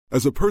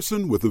As a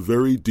person with a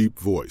very deep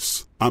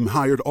voice, I'm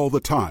hired all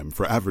the time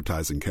for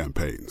advertising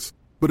campaigns.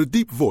 But a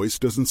deep voice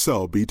doesn't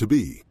sell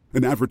B2B,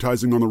 and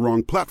advertising on the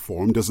wrong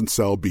platform doesn't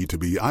sell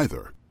B2B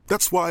either.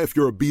 That's why if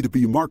you're a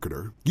B2B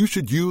marketer, you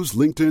should use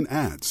LinkedIn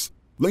ads.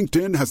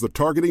 LinkedIn has the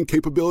targeting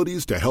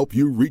capabilities to help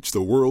you reach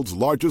the world's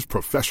largest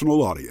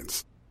professional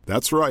audience.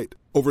 That's right,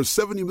 over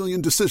 70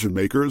 million decision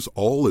makers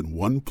all in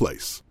one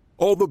place.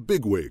 All the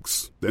big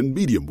wigs, then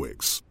medium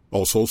wigs,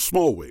 also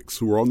small wigs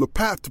who are on the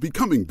path to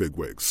becoming big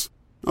wigs.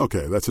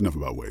 Okay, that's enough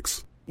about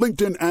wigs.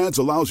 LinkedIn ads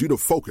allows you to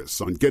focus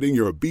on getting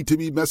your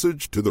B2B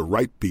message to the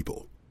right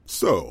people.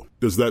 So,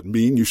 does that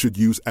mean you should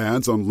use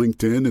ads on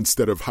LinkedIn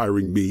instead of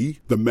hiring me,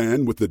 the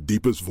man with the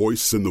deepest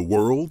voice in the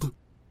world?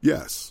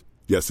 Yes.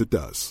 Yes, it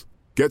does.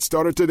 Get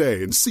started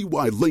today and see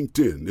why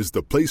LinkedIn is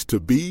the place to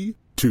be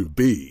to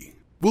be.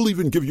 We'll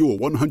even give you a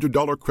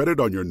 $100 credit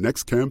on your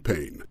next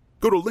campaign.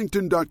 Go to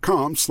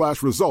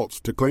linkedin.com/results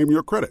to claim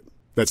your credit.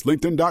 That's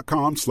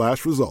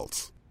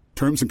linkedin.com/results.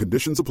 Terms and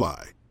conditions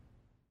apply.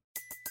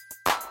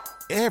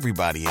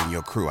 Everybody in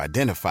your crew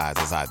identifies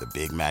as either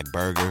Big Mac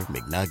Burger,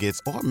 McNuggets,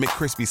 or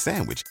McCrispy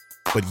Sandwich.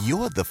 But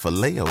you're the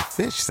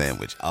Filet-O-Fish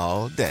Sandwich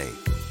all day.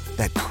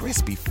 That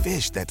crispy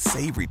fish, that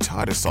savory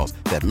tartar sauce,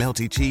 that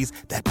melty cheese,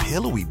 that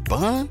pillowy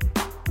bun.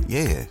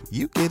 Yeah,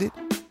 you get it.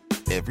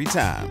 Every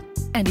time.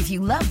 And if you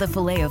love the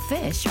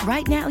Filet-O-Fish,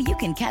 right now you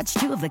can catch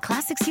two of the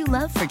classics you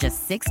love for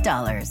just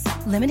 $6.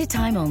 Limited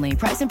time only.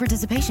 Price and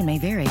participation may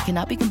vary.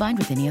 Cannot be combined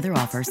with any other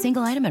offer.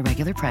 Single item at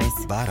regular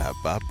price.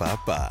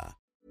 Ba-da-ba-ba-ba.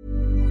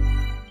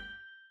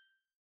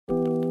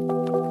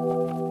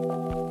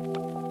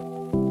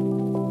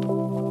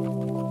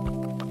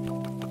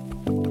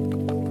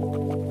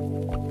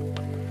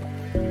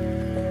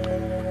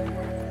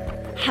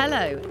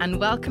 Hello and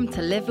welcome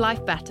to Live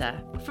Life Better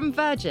from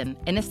Virgin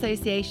in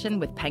association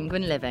with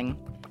Penguin Living.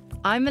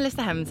 I'm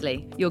Melissa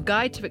Hemsley, your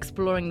guide to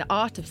exploring the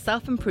art of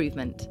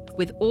self-improvement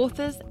with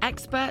authors,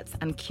 experts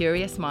and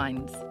curious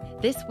minds.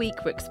 This week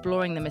we're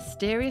exploring the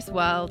mysterious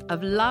world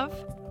of love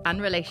and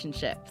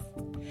relationships.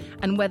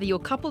 And whether you're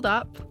coupled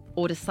up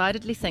or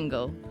decidedly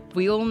single,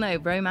 we all know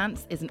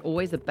romance isn't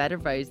always a bed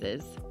of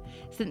roses.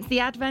 Since the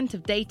advent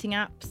of dating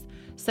apps,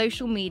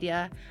 social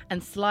media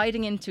and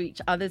sliding into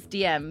each other's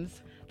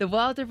DMs, the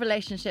world of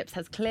relationships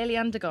has clearly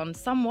undergone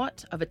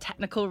somewhat of a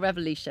technical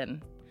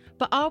revolution.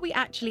 But are we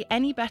actually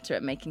any better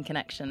at making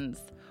connections?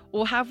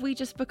 Or have we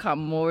just become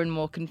more and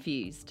more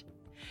confused?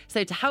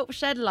 So to help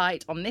shed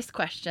light on this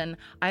question,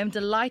 I am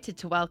delighted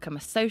to welcome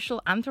a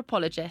social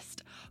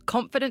anthropologist,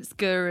 confidence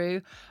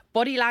guru,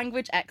 body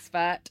language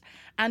expert,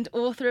 and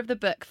author of the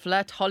book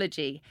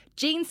Flirtology,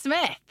 Jean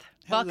Smith.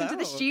 Hello. Welcome to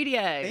the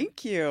studio.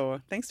 Thank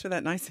you. Thanks for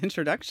that nice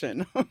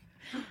introduction.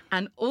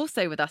 And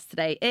also with us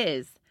today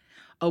is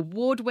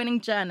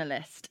award-winning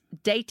journalist,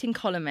 dating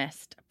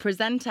columnist,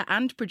 presenter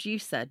and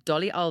producer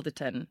Dolly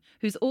Alderton,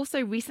 who's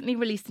also recently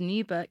released a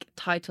new book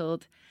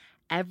titled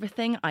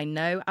Everything I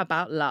Know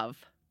About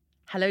Love.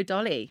 Hello,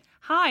 Dolly.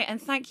 Hi,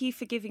 and thank you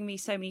for giving me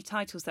so many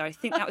titles there. I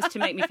think that was to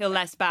make me feel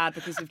less bad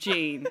because of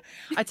Jean.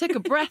 I took a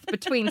breath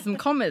between some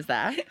commas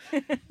there.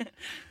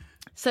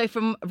 So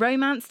from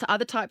romance to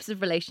other types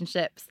of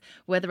relationships,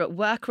 whether at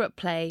work or at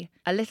play,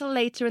 a little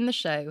later in the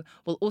show,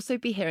 we'll also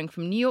be hearing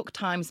from New York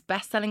Times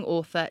bestselling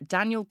author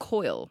Daniel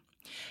Coyle.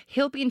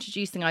 He'll be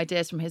introducing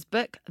ideas from his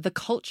book, The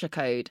Culture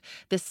Code,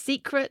 The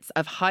Secrets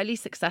of Highly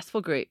Successful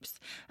Groups,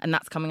 and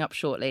that's coming up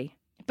shortly.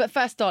 But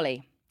first,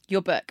 Dolly,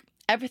 your book,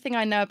 Everything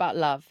I Know About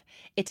Love.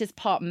 It is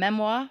part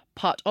memoir,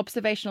 part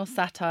observational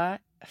satire,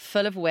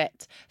 full of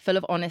wit, full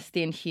of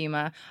honesty and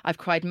humour. I've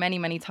cried many,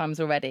 many times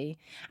already.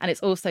 And it's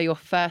also your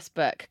first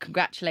book.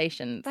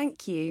 Congratulations.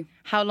 Thank you.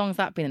 How long has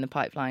that been in the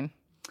pipeline?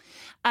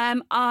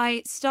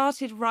 I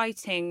started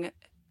writing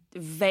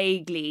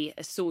vaguely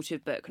a sort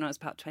of book when I was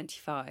about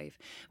 25,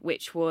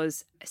 which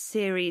was a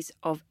series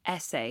of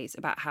essays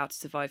about how to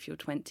survive your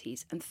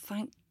 20s. And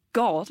thank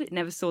God it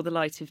never saw the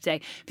light of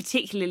day,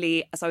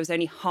 particularly as I was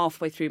only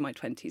halfway through my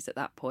 20s at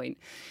that point.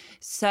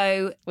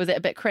 So was it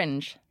a bit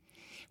cringe?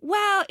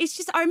 Well, it's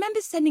just, I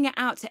remember sending it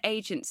out to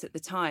agents at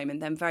the time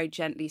and then very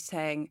gently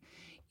saying,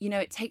 you know,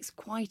 it takes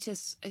quite a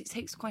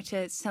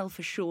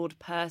self-assured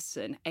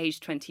person,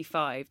 aged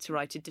 25, to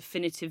write a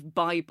definitive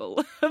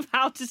Bible of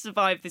how to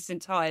survive this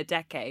entire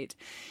decade.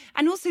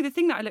 And also the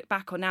thing that I look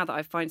back on now that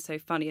I find so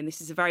funny, and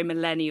this is a very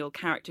millennial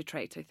character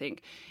trait, I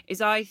think, is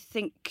I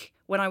think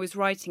when I was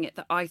writing it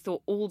that I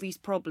thought all these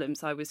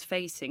problems I was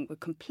facing were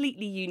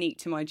completely unique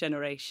to my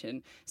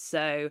generation.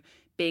 So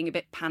being a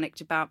bit panicked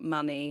about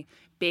money,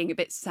 being a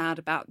bit sad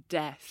about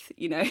death,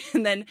 you know,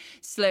 and then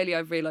slowly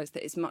I've realised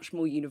that it's much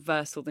more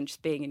universal than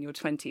just being in your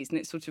 20s and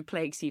it sort of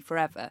plagues you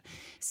forever.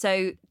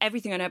 So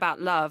Everything I Know About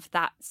Love,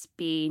 that's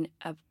been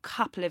a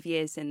couple of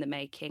years in the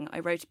making. I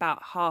wrote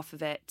about half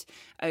of it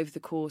over the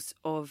course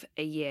of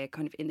a year,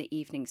 kind of in the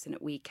evenings and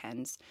at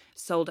weekends,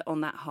 sold it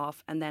on that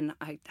half, and then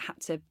I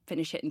had to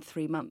finish it in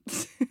 3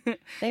 months.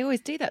 They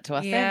always do that to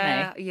us, don't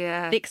they?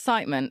 Yeah. The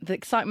excitement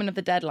of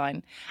the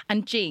deadline.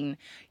 And Jean,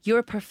 you're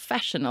a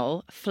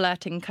professional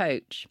flirting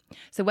coach. coach.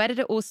 So where did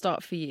it all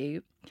start for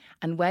you?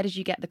 And where did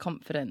you get the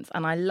confidence?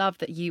 And I love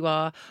that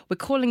we're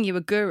calling you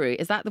a guru.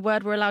 Is that the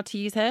word we're allowed to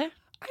use here?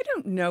 I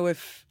don't know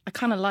if... I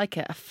kind of like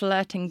it, a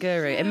flirting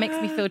guru. It makes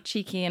me feel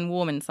cheeky and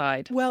warm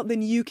inside. Well,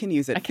 then you can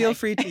use it. Okay. Feel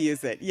free to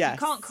use it, yes.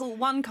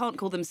 One can't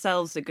call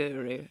themselves a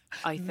guru,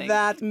 I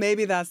think.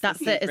 Maybe that's That's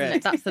the it,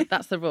 secret. isn't it?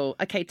 That's the rule.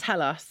 Okay,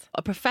 tell us.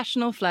 A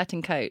professional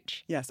flirting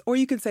coach. Yes, or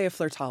you could say a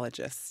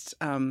flirtologist.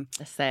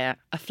 Let's say it.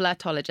 A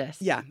flirtologist.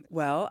 Yeah,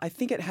 well, I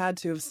think it had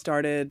to have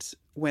started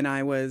when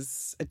I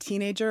was a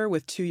teenager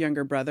with two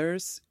younger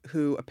brothers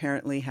who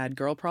apparently had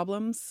girl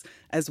problems,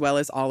 as well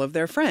as all of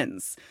their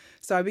friends.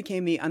 So I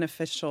became the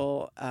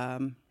unofficial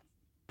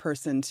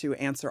person to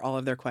answer all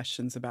of their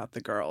questions about the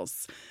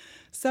girls.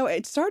 So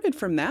it started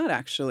from that,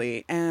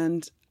 actually.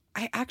 And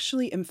I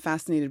actually am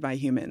fascinated by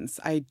humans.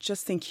 I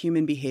just think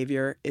human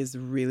behavior is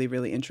really,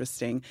 really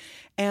interesting.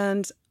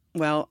 And,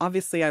 well,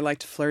 obviously I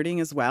liked flirting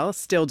as well,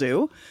 still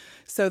do.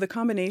 So the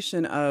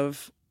combination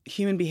of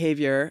human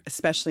behavior,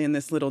 especially in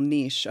this little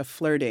niche of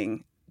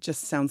flirting,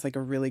 just sounds like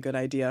a really good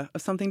idea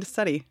of something to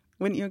study.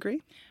 Wouldn't you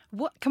agree?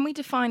 What can we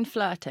define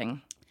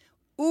flirting?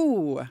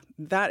 Ooh,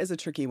 that is a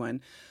tricky one.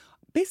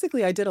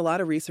 Basically, I did a lot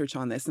of research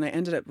on this, and I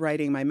ended up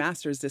writing my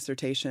master's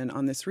dissertation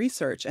on this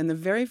research. And the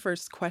very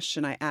first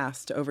question I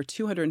asked to over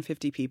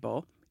 250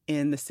 people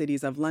in the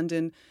cities of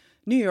London,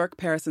 New York,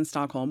 Paris, and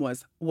Stockholm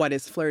was, what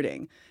is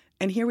flirting?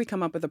 And here we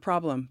come up with a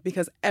problem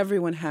because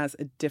everyone has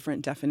a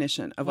different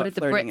definition of what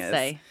flirting is. What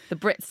did the Brits say? The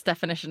Brits'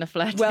 definition of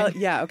flirting. Well,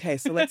 yeah, okay,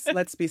 so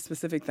let's be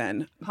specific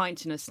then.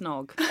 Pint and a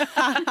snog.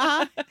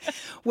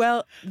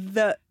 Well,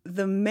 the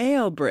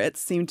male Brits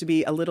seem to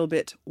be a little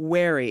bit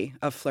wary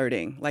of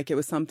flirting, like it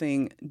was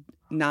something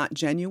not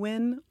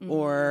genuine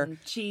or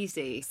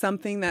cheesy,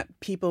 something that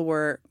people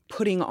were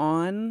putting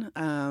on.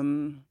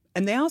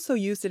 And they also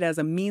used it as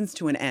a means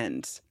to an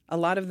end. A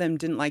lot of them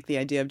didn't like the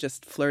idea of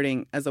just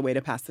flirting as a way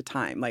to pass the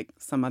time, like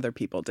some other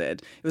people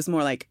did. It was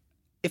more like,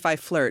 if I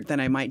flirt, then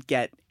I might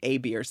get A,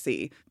 B, or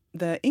C.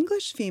 The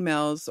English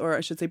females, or I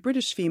should say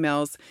British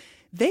females,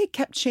 they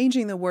kept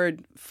changing the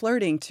word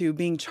flirting to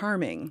being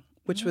charming,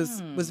 which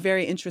was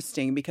very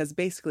interesting because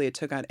basically it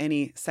took out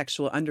any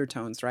sexual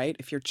undertones, right?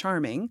 If you're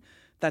charming,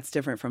 that's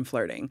different from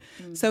flirting.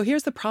 So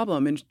here's the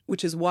problem,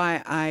 which is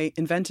why I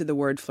invented the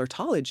word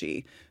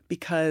flirtology,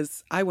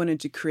 because I wanted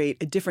to create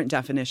a different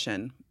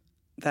definition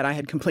that I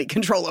had complete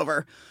control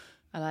over.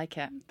 I like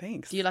it.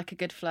 Thanks. Do you like a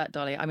good flirt,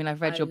 Dolly? I mean,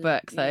 I've read your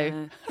book,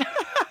 so...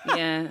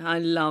 Yeah, I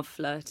love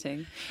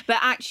flirting. But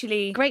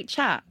actually... Great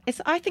chat.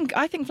 I think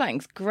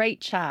flirting's great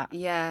chat.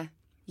 Yeah.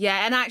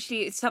 Yeah, and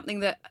actually it's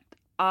something that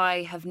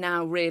I have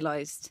now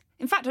realised.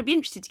 In fact, I'd be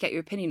interested to get your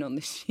opinion on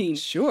this, Sheen.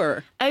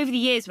 Sure. Over the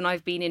years when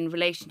I've been in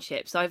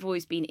relationships, I've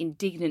always been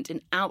indignant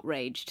and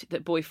outraged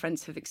that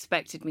boyfriends have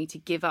expected me to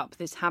give up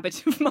this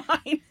habit of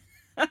mine.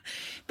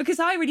 Because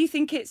I really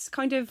think it's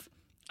kind of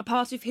a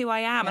part of who I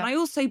am. Yeah. And I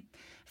also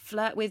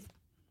flirt with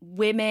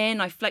women.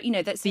 I flirt,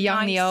 that's the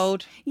young, the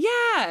old.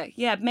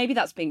 Yeah. Maybe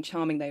that's being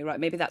charming though, right?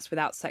 Maybe that's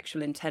without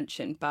sexual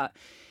intention. But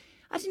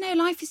I don't know,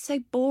 life is so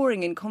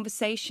boring and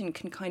conversation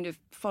can kind of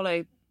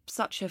follow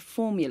such a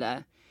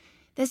formula.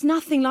 There's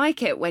nothing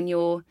like it when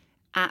you're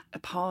at a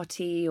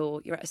party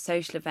or you're at a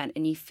social event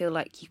and you feel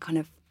like you kind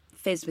of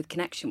fizz with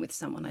connection with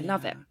someone. I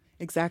love it.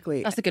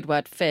 Exactly. That's a good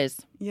word, fizz.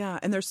 Yeah,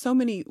 and there's so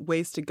many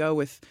ways to go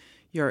with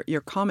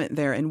your comment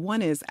there. And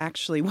one is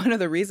actually one of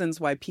the reasons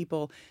why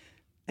people,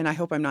 and I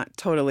hope I'm not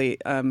totally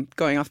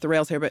going off the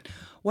rails here, but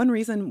one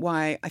reason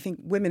why I think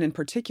women in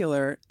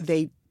particular,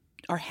 they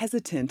are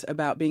hesitant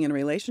about being in a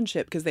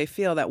relationship because they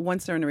feel that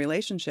once they're in a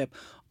relationship,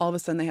 all of a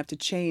sudden they have to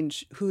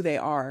change who they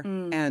are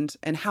and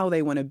how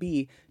they want to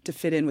be to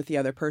fit in with the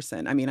other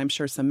person. I mean, I'm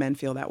sure some men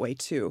feel that way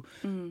too.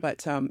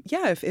 But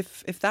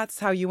if that's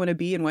how you want to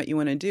be and what you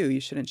want to do, you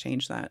shouldn't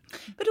change that.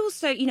 But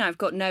also, I've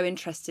got no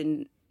interest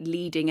in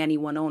leading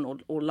anyone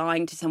on or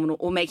lying to someone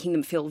or making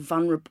them feel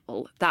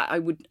vulnerable. That I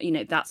would,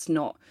 that's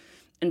not...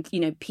 And,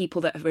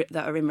 people that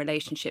are in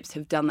relationships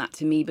have done that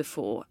to me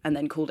before and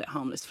then called it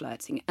harmless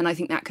flirting. And I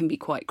think that can be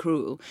quite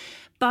cruel.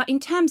 But in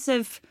terms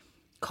of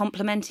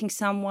complimenting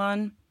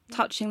someone,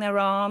 touching their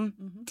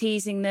arm,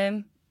 teasing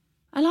them,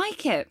 I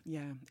like it.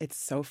 Yeah, it's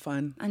so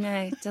fun. I know.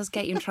 It does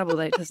get you in trouble,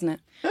 though, doesn't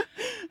it?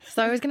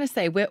 So I was going to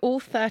say, we're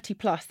all 30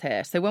 plus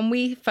here. So when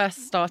we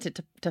first started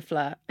to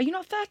flirt, are you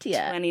not 30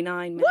 yet?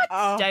 29. What?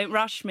 Oh. Don't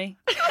rush me.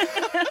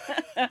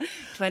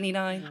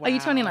 29. Wow. Are you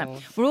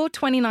 29? We're all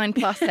 29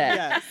 plus here.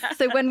 Yes.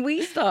 So when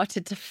we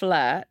started to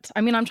flirt, I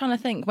mean, I'm trying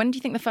to think, when do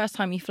you think the first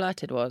time you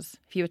flirted was,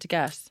 if you were to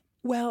guess?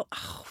 Well,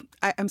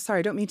 I'm sorry,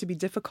 I don't mean to be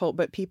difficult,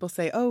 but people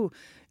say,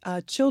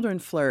 children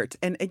flirt.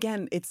 And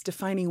again, it's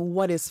defining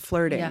what is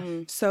flirting.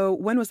 Yeah. So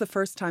when was the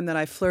first time that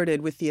I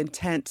flirted with the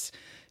intent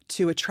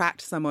to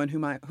attract someone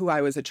who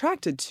I was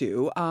attracted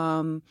to?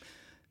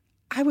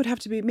 I would have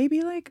to be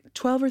maybe like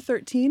 12 or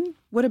 13.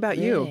 What about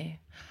you?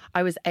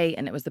 I was 8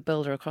 and it was the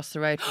builder across the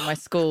road from my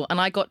school.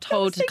 And I got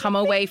told to come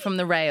away from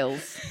the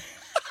rails.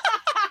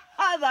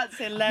 That's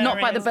hilarious.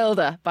 Not by the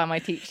builder, by my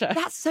teacher.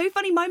 That's so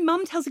funny. My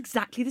mum tells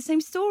exactly the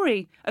same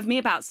story of me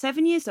about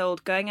 7 years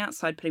old going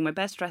outside, putting my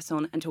best dress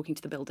on and talking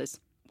to the builders.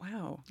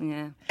 Wow.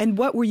 Yeah. And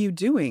what were you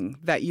doing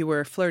that you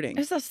were flirting? It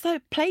was just so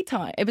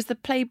playtime. It was the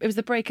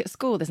break at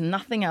school. There's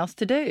nothing else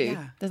to do.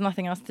 Yeah. There's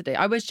nothing else to do.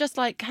 I was just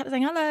like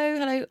saying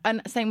hello.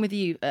 And same with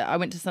you. I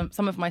went to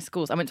some of my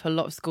schools. I went to a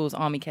lot of schools,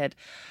 army kid.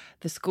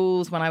 The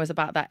schools when I was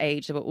about that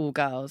age, they were all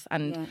girls.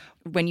 And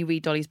when you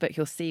read Dolly's book,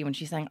 you'll see when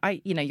she's saying,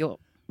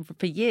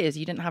 for years,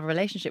 you didn't have a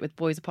relationship with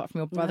boys apart from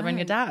your brother and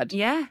your dad.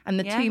 Yeah. And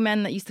the two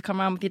men that used to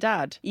come around with your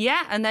dad.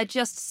 Yeah, and they're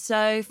just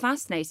so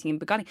fascinating and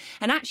beguiling.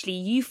 And actually,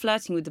 you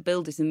flirting with the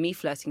builders and me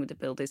flirting with the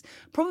builders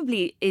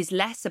probably is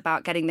less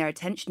about getting their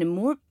attention and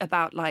more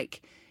about,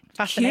 like,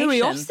 Fascination.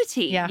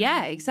 curiosity. Yeah.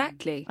 Yeah,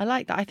 exactly. I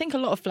like that. I think a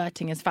lot of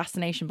flirting is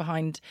fascination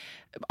behind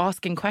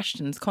asking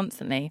questions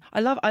constantly.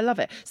 I love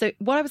it. So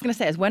what I was going to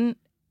say is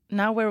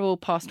now we're all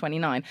past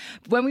 29.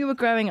 When we were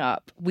growing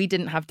up, we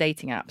didn't have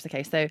dating apps.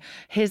 Okay, so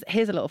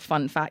here's a little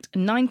fun fact.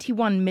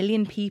 91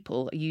 million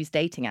people use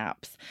dating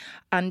apps.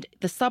 And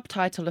the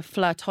subtitle of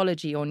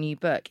Flirtology, your new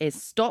book,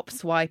 is Stop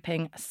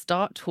Swiping,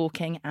 Start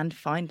Talking and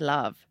Find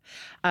Love.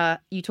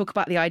 You talk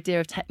about the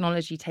idea of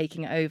technology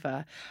taking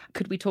over.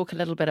 Could we talk a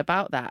little bit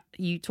about that?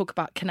 You talk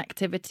about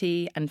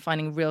connectivity and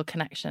finding real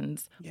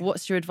connections. Yeah.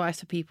 What's your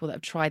advice for people that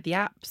have tried the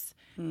apps?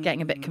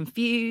 Getting a bit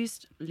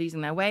confused,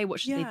 losing their way?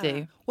 What should they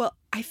do? Well,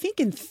 I think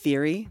in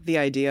theory, the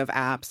idea of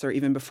apps or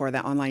even before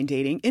that online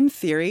dating, in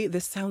theory,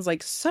 this sounds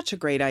like such a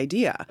great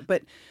idea.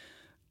 But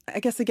I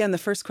guess, again, the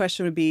first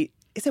question would be,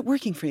 is it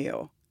working for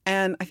you?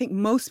 And I think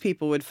most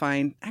people would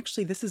find,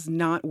 actually, this is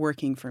not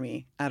working for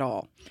me at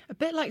all. A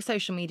bit like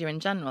social media in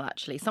general,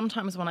 actually.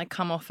 Sometimes when I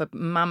come off a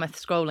mammoth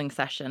scrolling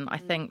session, I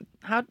think,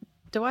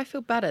 do I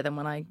feel better than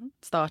when I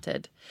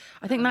started?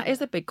 I think that is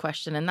a big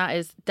question, and that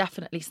is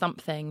definitely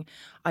something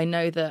I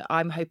know that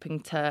I'm hoping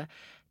to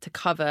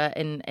cover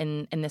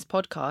in this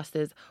podcast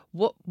is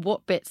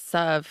what bits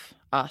serve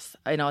us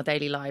in our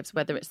daily lives,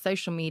 whether it's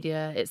social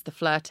media, it's the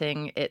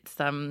flirting, it's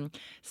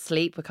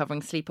sleep, we're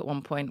covering sleep at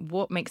one point.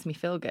 What makes me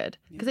feel good?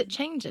 Because it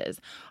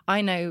changes. I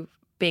know,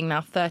 being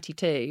now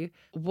 32,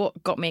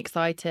 what got me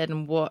excited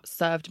and what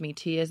served me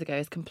 2 years ago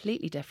is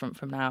completely different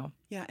from now.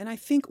 Yeah, and I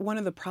think one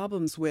of the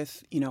problems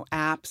with,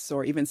 apps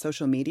or even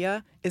social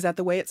media is that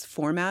the way it's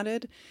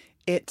formatted,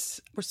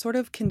 we're sort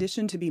of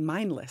conditioned to be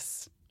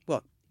mindless.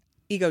 Well,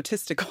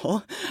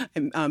 egotistical,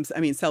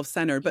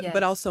 self-centered,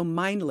 but also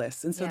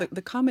mindless. And so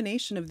the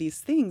combination of these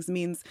things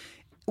means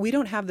we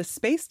don't have the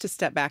space to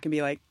step back and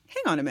be like,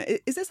 hang on a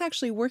minute, is this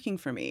actually working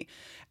for me?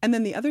 And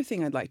then the other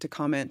thing I'd like to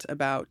comment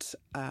about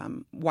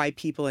why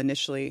people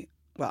initially,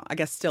 well, I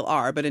guess still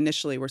are, but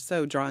initially were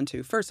so drawn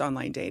to first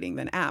online dating,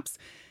 then apps.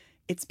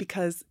 It's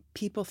because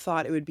people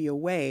thought it would be a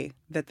way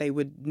that they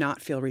would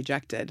not feel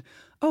rejected.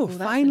 Oh,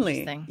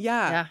 finally.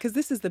 Yeah, because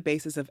this is the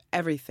basis of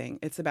everything.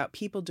 It's about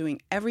people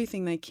doing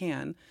everything they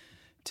can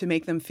to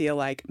make them feel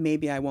like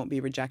maybe I won't be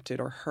rejected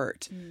or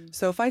hurt.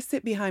 So if I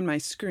sit behind my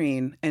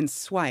screen and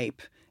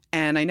swipe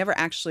and I never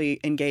actually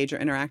engage or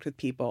interact with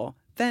people,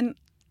 then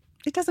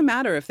it doesn't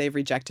matter if they've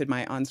rejected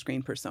my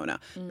on-screen persona.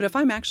 But if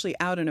I'm actually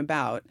out and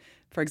about,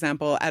 for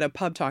example, at a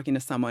pub talking to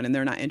someone and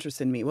they're not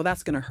interested in me, well,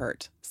 that's going to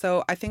hurt.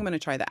 So I think I'm going to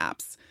try the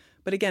apps.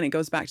 But again, it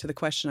goes back to the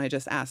question I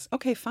just asked.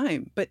 Okay,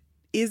 fine. But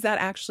is that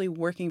actually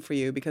working for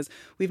you? Because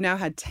we've now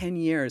had 10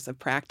 years of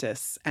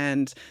practice,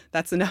 and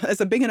that's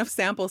a big enough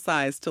sample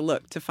size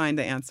to find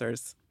the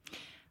answers.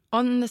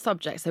 On the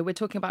subject, so we're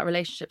talking about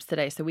relationships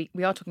today, so we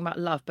are talking about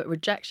love, but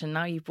rejection,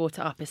 now you've brought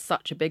it up, is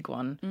such a big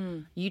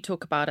one. You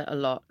talk about it a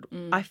lot.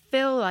 I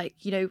feel like,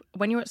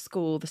 when you're at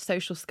school, the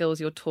social skills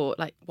you're taught,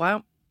 like,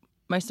 why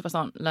most of us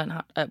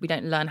we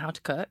don't learn how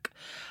to cook.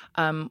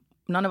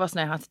 None of us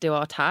know how to do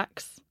our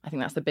tax. I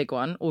think that's the big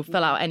one, or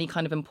fill out any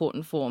kind of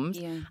important forms.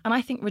 Yeah. And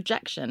I think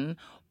rejection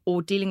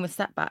or dealing with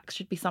setbacks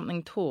should be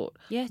something taught.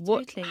 Yeah,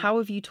 totally. How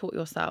have you taught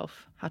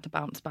yourself how to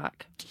bounce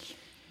back?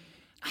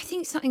 I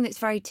think something that's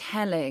very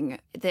telling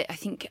that I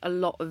think a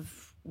lot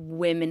of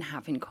women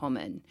have in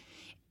common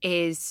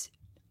is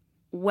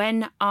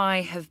when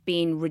I have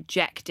been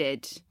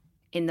rejected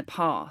in the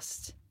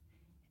past,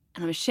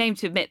 and I'm ashamed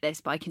to admit this,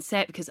 but I can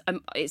say it because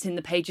it's in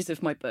the pages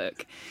of my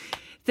book.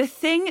 The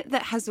thing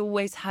that has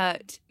always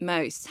hurt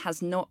most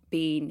has not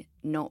been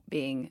not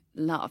being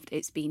loved.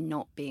 It's been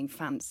not being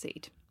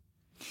fancied.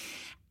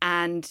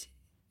 And,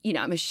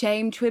 I'm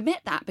ashamed to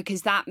admit that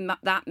because that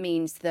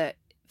means that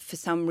for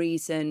some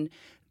reason,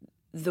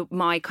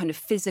 my kind of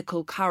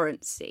physical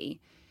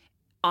currency,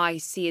 I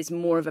see as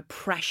more of a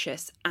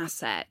precious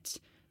asset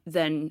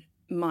than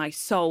my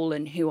soul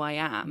and who I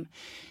am.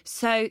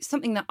 So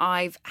something that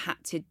I've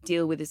had to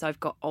deal with as I've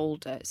got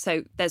older.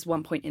 So there's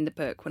one point in the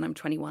book when I'm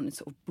 21 and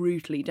sort of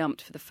brutally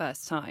dumped for the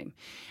first time.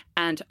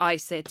 And I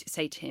say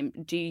to him,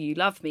 do you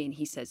love me? And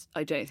he says,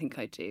 I don't think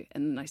I do.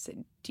 And then I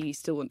said, do you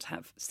still want to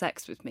have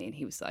sex with me? And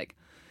he was like,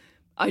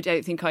 I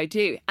don't think I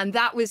do. And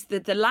that was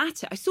the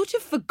latter. I sort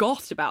of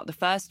forgot about the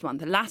first one.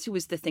 The latter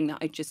was the thing that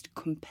I just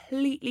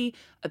completely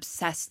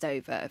obsessed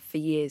over for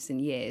years and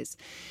years.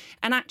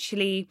 And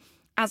actually,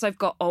 as I've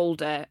got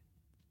older,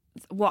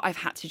 what I've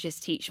had to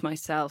just teach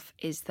myself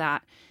is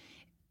that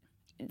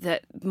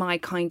my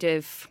kind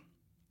of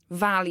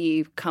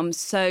value goes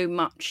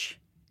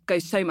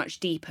goes so much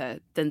deeper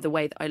than the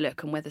way that I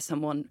look and whether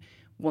someone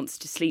wants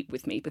to sleep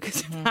with me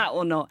because of that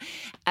or not.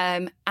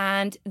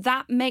 And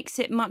that makes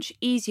it much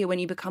easier when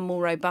you become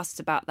more robust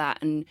about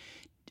that and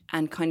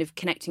kind of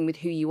connecting with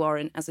who you are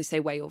and, as I say,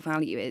 where your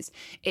value is.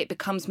 It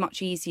becomes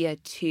much easier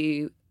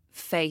to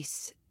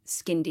face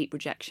skin-deep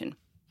rejection,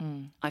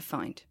 I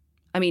find.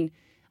 I mean,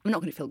 I'm not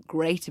going to feel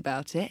great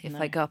about it if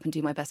I go up and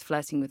do my best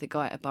flirting with a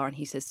guy at a bar and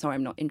he says, sorry,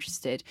 I'm not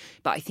interested.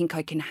 But I think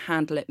I can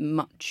handle it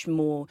much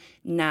more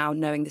now,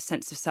 knowing the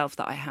sense of self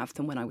that I have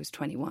than when I was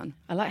 21.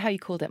 I like how you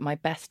called it my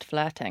best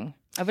flirting.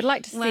 I would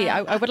like to see.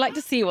 I would like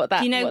to see what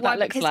that, what that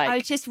looks like. I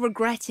was just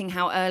regretting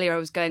how earlier I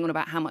was going on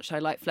about how much I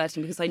like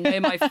flirting because I know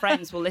my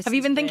friends will listen. Have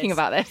you been to thinking this.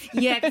 about this?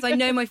 Yeah, because I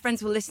know my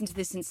friends will listen to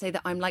this and say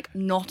that I'm like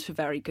not a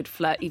very good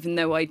flirt, even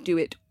though I do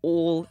it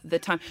all the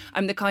time.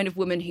 I'm the kind of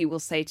woman who will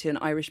say to an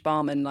Irish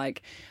barman,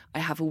 like, I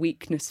have a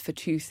weakness for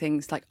two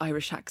things, like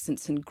Irish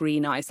accents and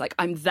green eyes. Like,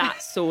 I'm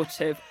that sort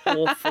of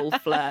awful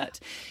flirt.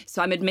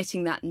 So I'm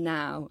admitting that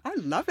now. I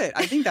love it.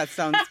 I think that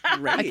sounds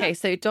great. Okay,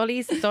 so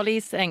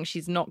Dolly's saying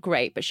she's not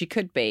great, but she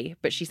could be,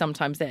 but she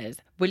sometimes is.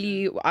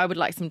 I would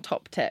like some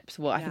top tips.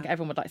 Well, I think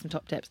everyone would like some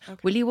top tips. Okay.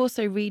 Will you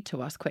also read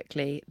to us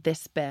quickly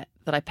this bit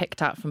that I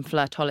picked out from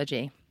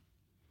Flirtology?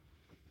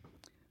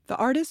 The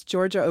artist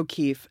Georgia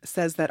O'Keeffe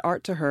says that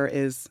art to her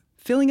is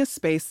filling a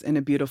space in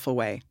a beautiful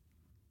way.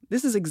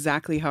 This is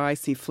exactly how I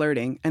see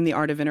flirting and the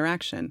art of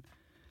interaction.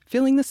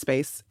 Filling the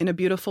space in a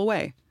beautiful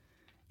way.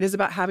 It is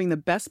about having the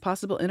best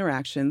possible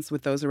interactions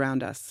with those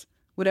around us.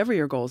 Whatever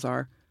your goals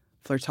are,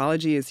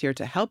 Flirtology is here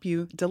to help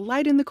you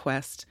delight in the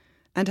quest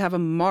and have a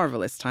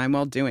marvelous time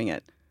while doing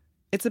it.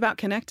 It's about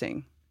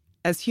connecting.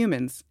 As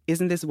humans,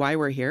 isn't this why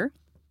we're here?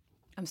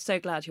 I'm so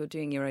glad you're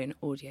doing your own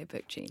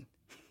audiobook, Jean.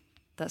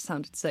 That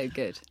sounded so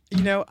good.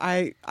 You know,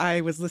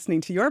 I was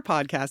listening to your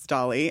podcast,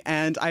 Dolly,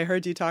 and I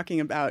heard you talking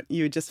about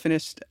you had just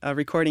finished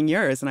recording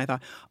yours, and I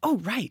thought, oh,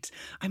 right,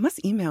 I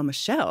must email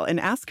Michelle and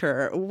ask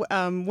her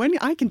when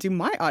I can do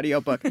my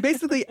audiobook.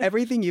 Basically,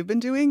 everything you've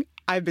been doing,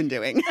 I've been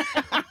doing.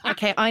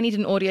 Okay, I need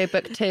an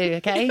audiobook too,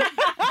 okay?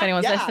 If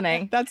anyone's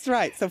listening. That's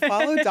right. So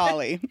follow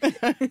Dolly.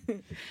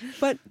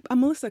 But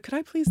Melissa, could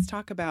I please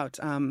talk about,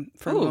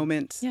 for a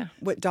moment,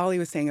 what Dolly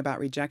was saying about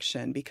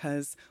rejection?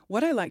 Because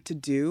what I like to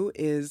do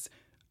is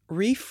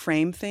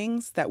reframe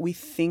things that we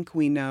think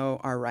we know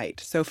are right.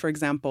 So, for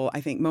example, I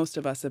think most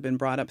of us have been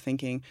brought up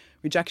thinking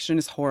rejection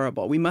is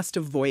horrible. We must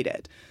avoid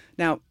it.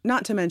 Now,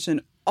 not to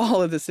mention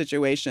all of the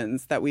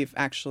situations that we've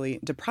actually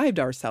deprived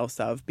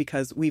ourselves of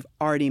because we've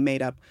already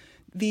made up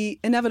the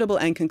inevitable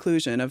end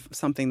conclusion of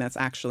something that's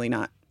actually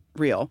not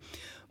real.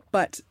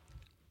 But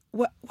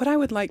what I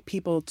would like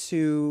people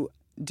to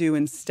do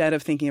instead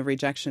of thinking of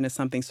rejection as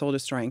something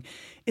soul-destroying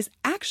is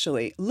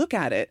actually look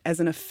at it as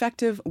an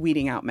effective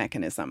weeding out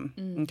mechanism,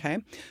 okay?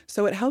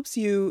 So it helps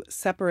you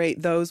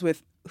separate those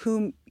with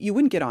whom you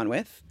wouldn't get on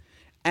with,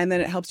 and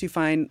then it helps you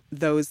find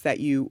those that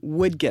you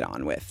would get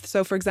on with.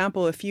 So, for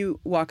example, if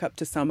you walk up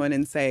to someone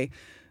and say,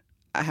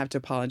 I have to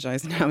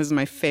apologize, now is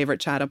my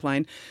favorite chat-up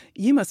line,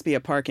 you must be a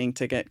parking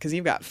ticket because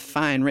you've got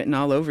fine written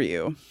all over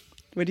you.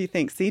 What do you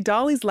think? See,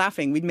 Dolly's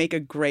laughing. We'd make a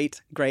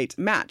great, great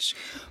match.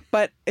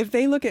 But if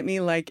they look at me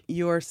like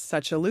you're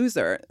such a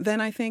loser, then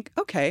I think,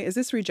 okay, is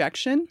this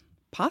rejection?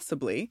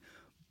 Possibly.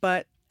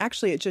 But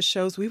actually, it just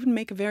shows we would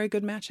make a very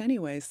good match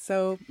anyways.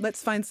 So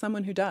let's find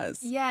someone who does.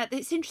 Yeah,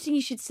 it's interesting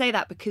you should say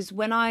that because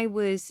when I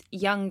was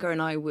younger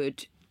and I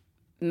would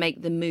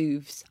make the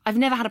moves, I've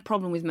never had a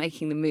problem with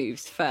making the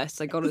moves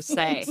first, I got to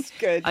say. That's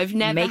good. I've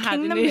never had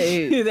an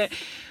issue with it.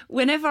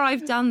 Whenever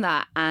I've done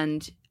that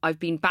and I've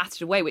been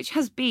battered away, which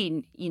has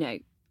been, you know,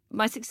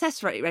 my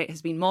success rate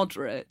has been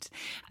moderate.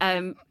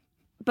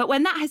 But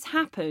when that has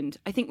happened,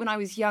 I think when I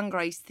was younger,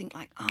 I used to think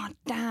like, oh,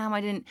 damn, I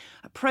didn't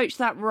approach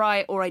that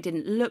right, or I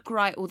didn't look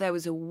right, or there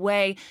was a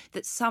way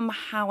that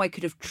somehow I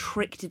could have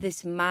tricked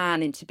this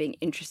man into being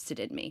interested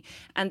in me.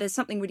 And there's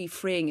something really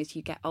freeing as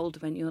you get older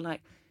when you're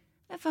like,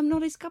 if I'm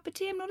not his cup of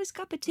tea, I'm not his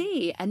cup of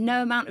tea. And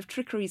no amount of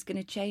trickery is going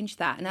to change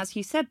that. And as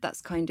you said,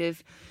 that's kind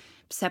of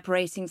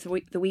separating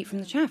the wheat from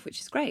the chaff,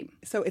 which is great.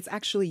 So it's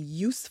actually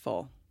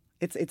useful.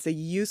 It's a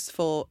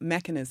useful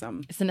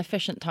mechanism. It's an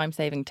efficient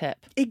time-saving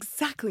tip.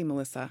 Exactly,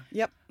 Melissa.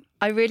 Yep.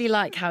 I really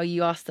like how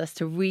you asked us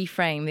to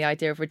reframe the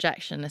idea of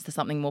rejection as to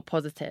something more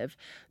positive.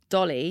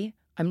 Dolly,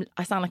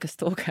 I sound like a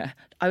stalker.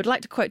 I would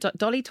like to quote,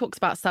 Dolly talks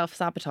about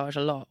self-sabotage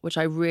a lot, which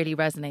I really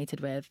resonated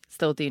with,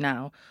 still do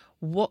now.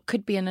 What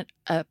could be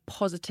a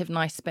positive,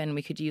 nice spin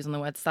we could use on the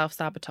word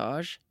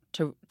self-sabotage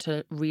to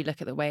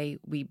relook at the way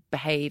we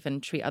behave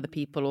and treat other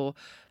people, or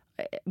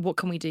what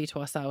can we do to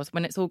ourselves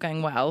when it's all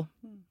going well?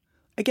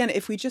 Again,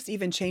 if we just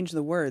even change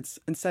the words,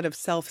 instead of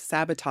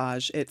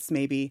self-sabotage, it's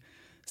maybe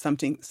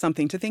something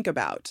to think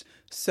about.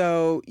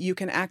 So you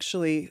can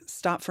actually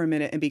stop for a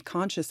minute and be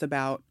conscious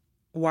about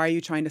why are you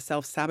trying to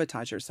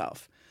self-sabotage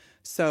yourself?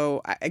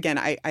 So again,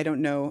 I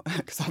don't know,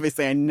 because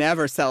obviously I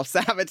never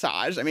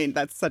self-sabotage. I mean,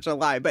 that's such a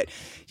lie. But,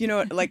 you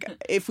know, like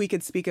if we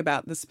could speak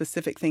about the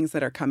specific things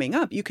that are coming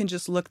up, you can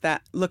just look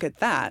at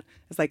that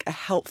as like a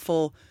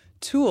helpful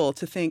tool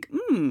to think,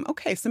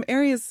 okay, some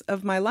areas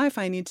of my life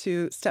I need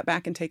to step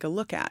back and take a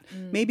look at.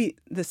 Maybe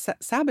the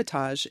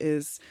sabotage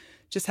is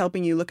just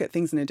helping you look at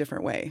things in a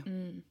different way.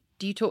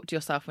 Do you talk to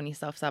yourself when you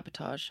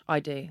self-sabotage? I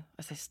do.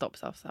 I say stop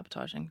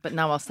self-sabotaging, but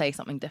now I'll say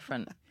something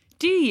different.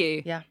 Do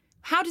you? Yeah.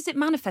 How does it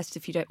manifest,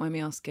 if you don't mind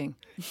me asking?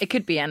 It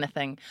could be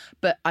anything,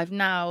 but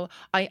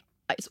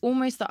it's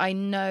almost that I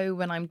know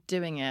when I'm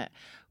doing it,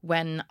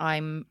 when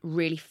I'm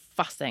really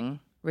fussing,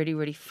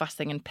 really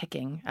fussing and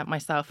picking at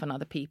myself and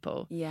other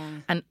people. Yeah.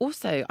 And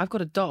also, I've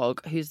got a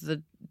dog who's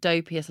the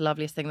dopiest,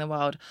 loveliest thing in the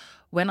world.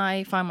 When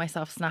I find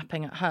myself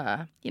snapping at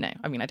her, I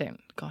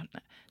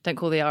don't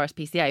call the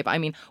RSPCA, but I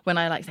mean, when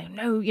I say,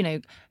 no,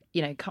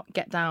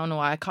 get down,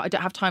 or I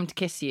don't have time to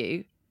kiss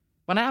you.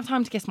 When I have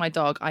time to kiss my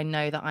dog, I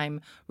know that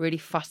I'm really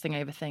fussing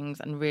over things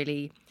and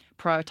really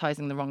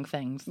prioritizing the wrong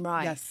things.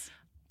 Right. Yes.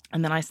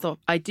 And then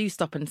I do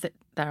stop and sit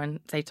there and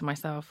say to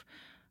myself,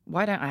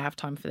 why don't I have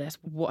time for this?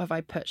 What have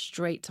I put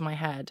straight to my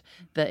head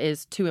that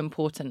is too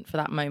important for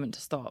that moment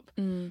to stop?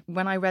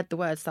 When I read the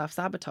word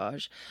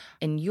self-sabotage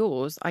in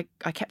yours, I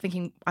kept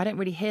thinking, I don't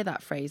really hear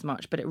that phrase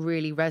much, but it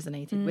really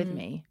resonated with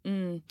me.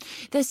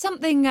 There's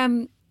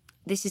something,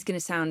 this is going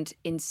to sound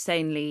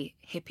insanely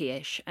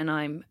hippie-ish, and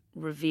I'm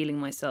revealing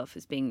myself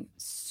as being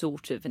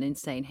sort of an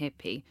insane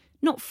hippie.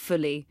 Not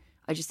fully.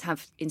 I just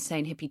have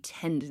insane hippie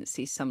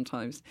tendencies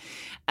sometimes.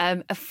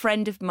 A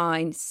friend of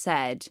mine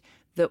said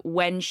that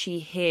when she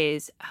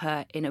hears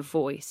her inner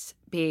voice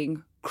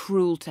being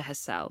cruel to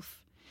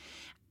herself,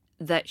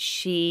 that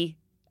she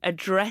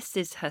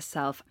addresses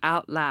herself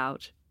out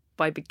loud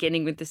by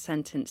beginning with the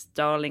sentence,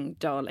 darling,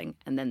 darling,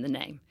 and then the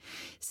name.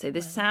 So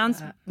this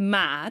sounds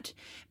mad,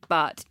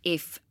 but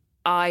if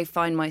I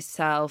find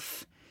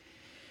myself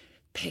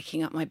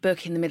picking up my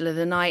book in the middle of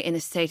the night in a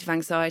state of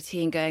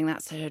anxiety and going,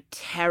 that's a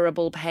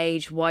terrible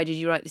page. Why did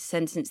you write this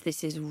sentence?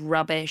 This is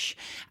rubbish.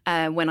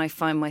 When I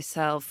find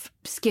myself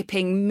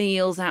skipping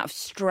meals out of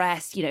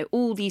stress,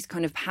 all these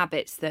kind of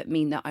habits that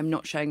mean that I'm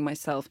not showing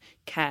myself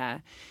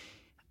care.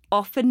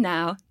 Often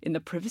now, in the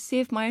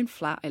privacy of my own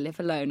flat, I live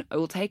alone, I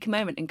will take a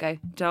moment and go,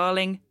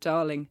 darling,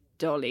 darling,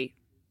 Dolly,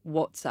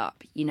 what's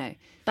up?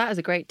 That is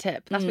a great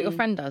tip. That's what your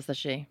friend does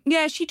she?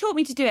 Yeah, she taught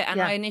me to do it, and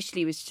Yeah. I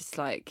initially was just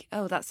like,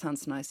 oh, that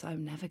sounds nice.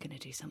 I'm never going to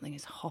do something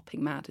as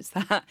hopping mad as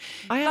that.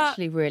 I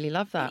actually really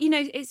love that.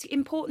 It's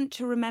important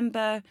to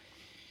remember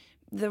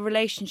the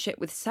relationship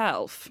with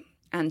self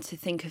and to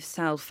think of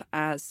self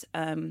as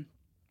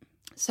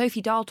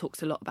Sophie Dahl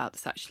talks a lot about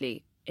this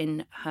actually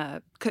in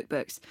her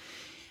cookbooks,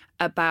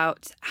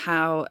 about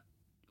how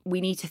we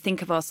need to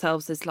think of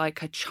ourselves as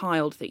like a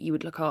child that you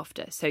would look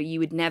after. So you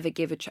would never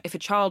give if a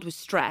child was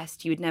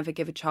stressed, you would never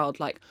give a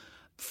child like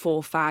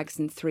 4 fags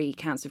and 3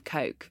 cans of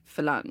Coke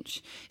for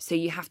lunch. So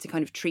you have to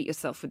kind of treat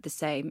yourself with the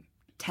same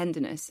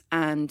tenderness.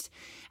 And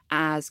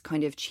as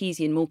kind of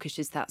cheesy and mawkish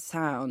as that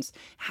sounds,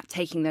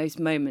 taking those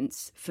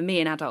moments for me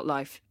in adult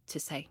life to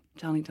say,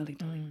 darling, darling,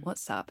 darling,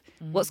 what's up?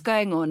 What's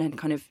going on? And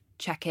kind of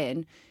check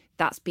in.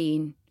 That's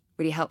been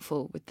really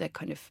helpful with the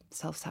kind of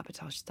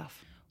self-sabotage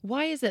stuff.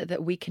 Why is it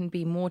that we can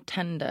be more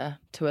tender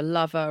to a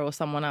lover or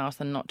someone else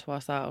and not to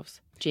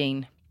ourselves?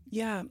 Jean?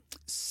 Yeah.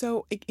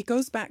 So it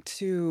goes back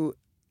to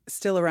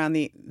still around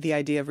the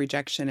idea of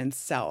rejection and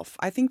self.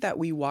 I think that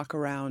we walk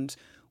around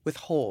with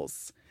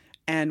holes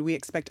and we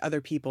expect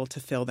other people to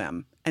fill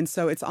them. And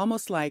so it's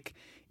almost like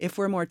if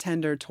we're more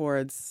tender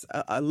towards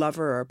a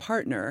lover or a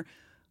partner,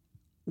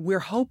 we're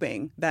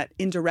hoping that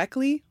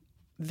indirectly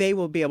they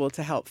will be able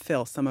to help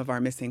fill some of our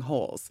missing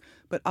holes.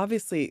 But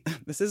obviously,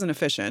 this isn't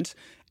efficient,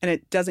 and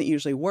it doesn't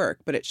usually work,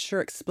 but it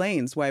sure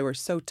explains why we're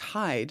so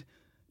tied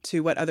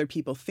to what other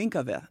people think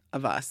of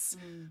us.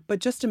 But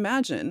just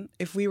imagine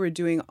if we were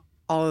doing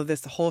all of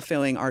this hole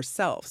filling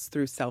ourselves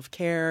through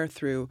self-care,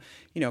 through,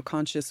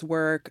 conscious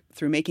work,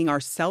 through making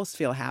ourselves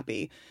feel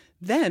happy,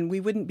 then we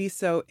wouldn't be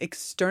so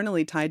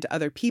externally tied to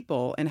other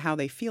people and how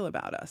they feel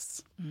about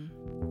us.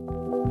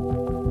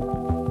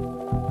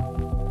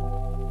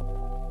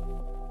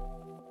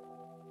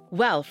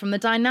 Well, from the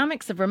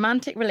dynamics of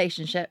romantic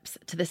relationships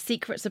to the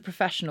secrets of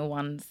professional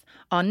ones,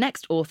 our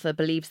next author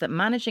believes that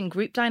managing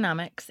group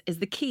dynamics is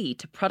the key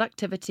to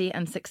productivity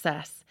and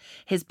success.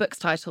 His book's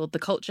titled The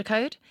Culture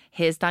Code.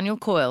 Here's Daniel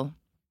Coyle.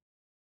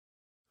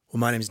 Well,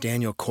 my name is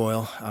Daniel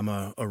Coyle. I'm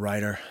a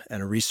writer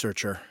and a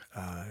researcher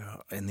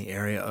in the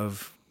area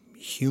of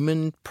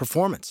human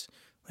performance.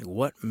 Like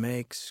what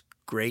makes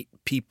great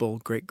people,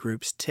 great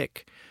groups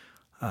tick.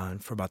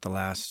 And for about the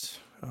last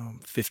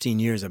 15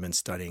 years, I've been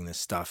studying this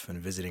stuff and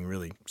visiting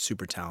really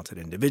super talented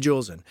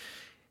individuals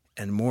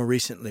and more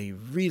recently,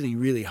 really,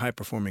 really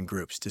high-performing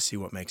groups to see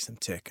what makes them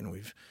tick. And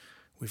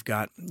we've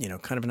got,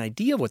 kind of an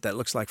idea of what that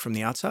looks like from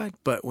the outside,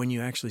 but when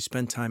you actually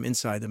spend time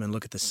inside them and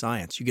look at the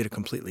science, you get a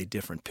completely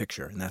different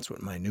picture. And that's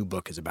what my new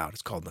book is about.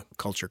 It's called The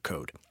Culture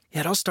Code.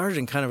 Yeah, it all started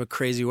in kind of a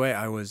crazy way.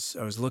 I was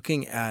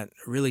looking at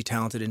really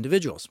talented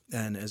individuals,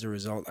 and as a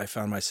result, I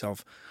found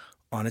myself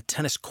on a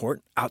tennis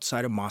court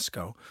outside of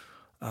Moscow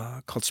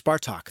called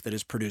Spartak that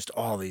has produced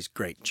all these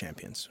great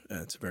champions.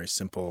 It's a very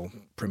simple,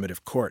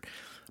 primitive court.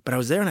 But I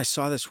was there and I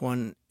saw this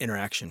one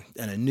interaction,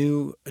 and a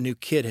new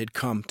kid had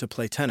come to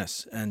play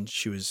tennis, and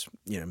she was,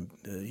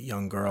 a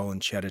young girl,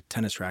 and she had a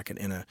tennis racket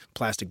in a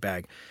plastic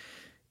bag.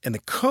 And the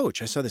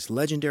coach, I saw this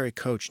legendary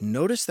coach,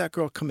 notice that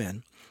girl come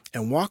in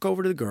and walk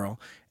over to the girl,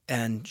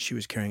 and she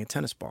was carrying a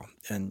tennis ball.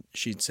 And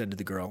she said to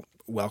the girl,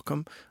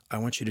 "Welcome, I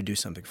want you to do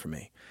something for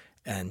me."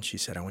 And she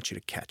said, "I want you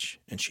to catch."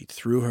 And she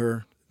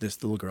threw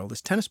this little girl,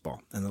 this tennis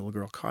ball, and the little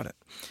girl caught it.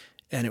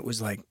 And it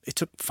was like, it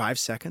took 5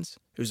 seconds.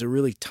 It was a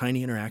really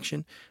tiny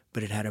interaction,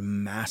 but it had a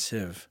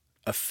massive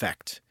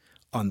effect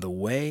on the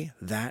way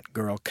that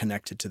girl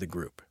connected to the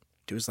group.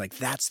 It was like,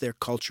 that's their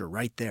culture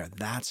right there.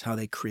 That's how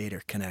they create a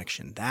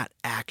connection, that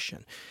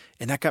action.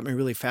 And that got me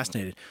really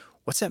fascinated.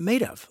 What's that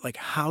made of? Like,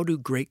 how do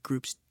great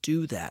groups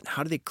do that?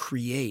 How do they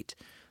create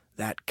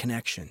that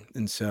connection?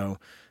 And so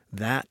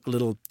that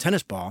little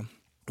tennis ball,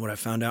 what I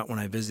found out when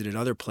I visited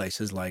other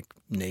places like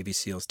Navy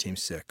SEALs Team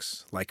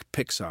 6, like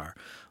Pixar,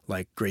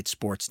 like great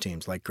sports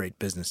teams, like great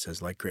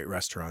businesses, like great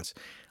restaurants,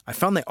 I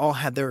found they all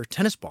had their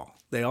tennis ball.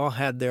 They all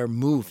had their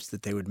moves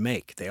that they would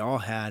make. They all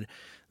had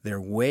their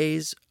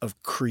ways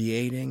of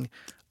creating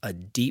a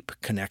deep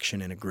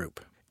connection in a group.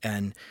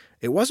 And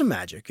it wasn't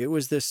magic. It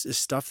was this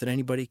stuff that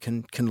anybody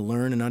can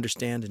learn and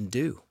understand and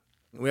do.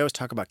 We always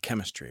talk about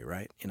chemistry,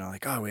 right?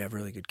 We have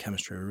really good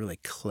chemistry. We really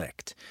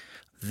clicked.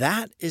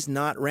 That is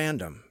not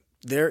random.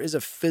 There is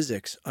a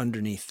physics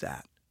underneath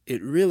that.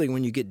 It really,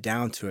 when you get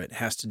down to it,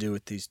 has to do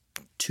with these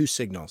 2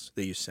 signals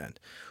that you send.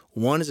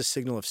 One is a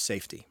signal of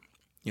safety.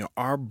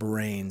 Our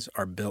brains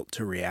are built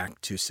to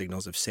react to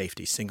signals of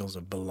safety, signals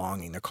of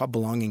belonging. They're called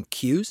belonging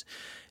cues,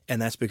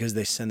 and that's because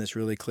they send this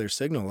really clear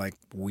signal, like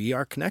we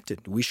are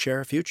connected, we share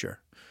a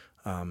future.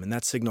 And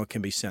that signal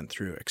can be sent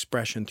through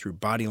expression, through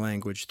body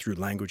language, through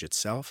language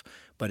itself,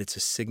 but it's a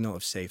signal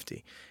of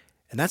safety.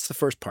 And that's the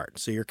first part,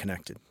 so you're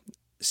connected.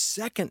 The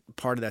second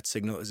part of that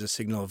signal is a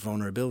signal of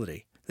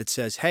vulnerability that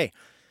says, hey,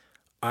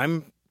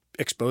 I'm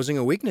exposing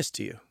a weakness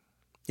to you.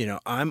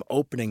 I'm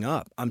opening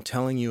up. I'm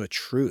telling you a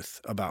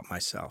truth about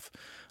myself.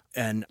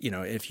 And,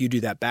 if you do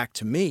that back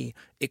to me,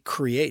 it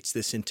creates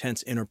this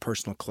intense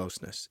interpersonal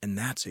closeness. And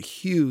that's a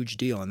huge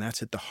deal. And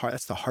that's at the heart.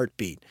 That's the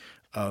heartbeat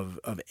of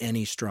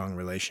any strong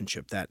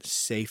relationship, that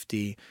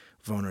safety,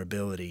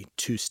 vulnerability,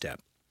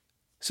 2-step.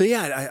 So,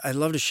 yeah, I'd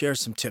love to share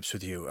some tips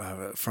with you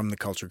from the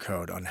Culture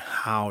Code on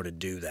how to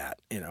do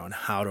that, and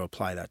how to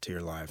apply that to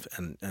your life.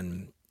 And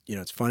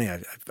it's funny.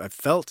 I've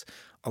felt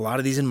a lot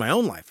of these in my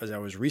own life as I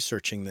was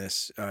researching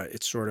this.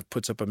 It sort of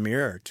puts up a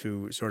mirror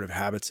to sort of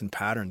habits and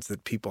patterns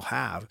that people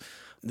have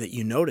that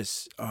you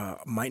notice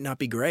might not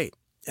be great.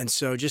 And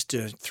so just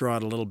to throw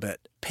out a little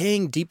bit,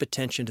 paying deep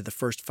attention to the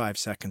first 5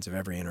 seconds of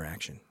every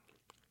interaction,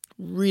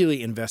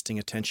 really investing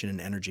attention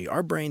and energy.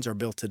 Our brains are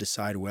built to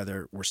decide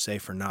whether we're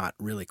safe or not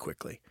really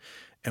quickly.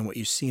 And what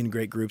you see in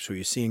great groups, what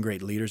you see in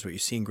great leaders, what you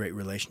see in great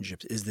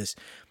relationships is this.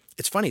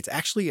 It's funny. It's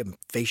actually a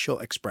facial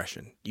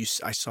expression.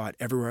 I saw it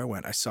everywhere I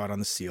went. I saw it on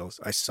the SEALs.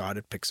 I saw it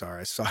at Pixar.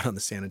 I saw it on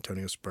the San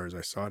Antonio Spurs.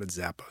 I saw it at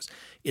Zappos.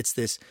 It's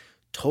this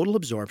total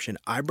absorption,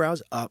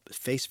 eyebrows up,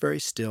 face very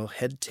still,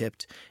 head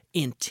tipped,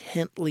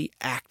 intently,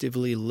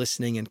 actively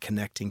listening and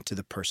connecting to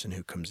the person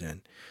who comes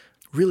in.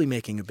 Really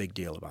making a big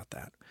deal about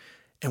that.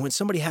 And when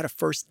somebody had a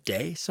first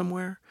day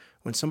somewhere,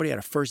 when somebody had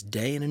a first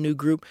day in a new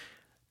group,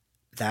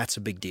 that's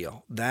a big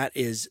deal. That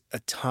is a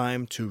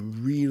time to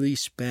really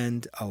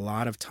spend a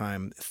lot of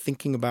time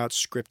thinking about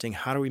scripting.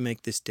 How do we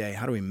make this day?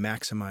 How do we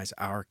maximize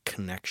our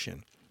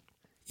connection?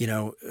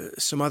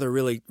 Some other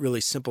really,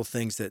 really simple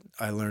things that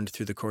I learned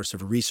through the course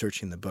of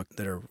researching the book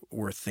that are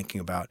worth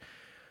thinking about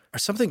are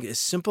something as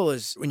simple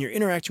as when you're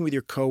interacting with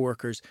your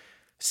coworkers,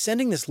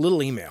 sending this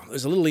little email.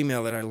 There's a little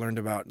email that I learned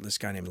about this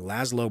guy named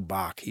Laszlo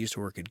Bock. He used to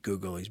work at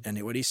Google.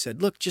 And what he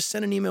said, look, just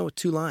send an email with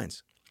 2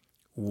 lines.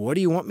 What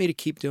do you want me to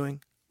keep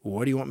doing?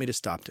 What do you want me to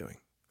stop doing?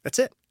 That's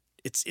it.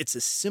 It's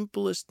the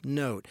simplest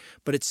note,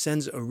 but it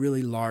sends a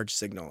really large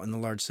signal. And the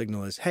large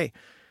signal is, hey,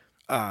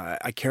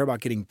 I care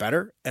about getting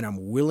better and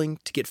I'm willing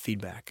to get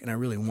feedback and I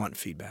really want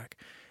feedback.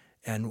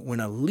 And when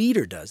a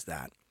leader does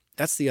that,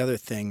 that's the other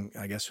thing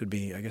I guess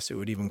it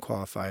would even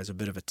qualify as a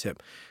bit of a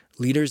tip.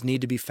 Leaders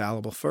need to be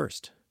fallible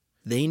first.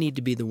 They need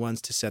to be the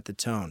ones to set the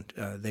tone.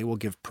 They will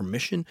give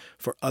permission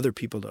for other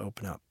people to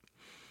open up.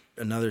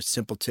 Another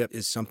simple tip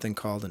is something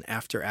called an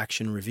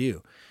after-action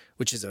review,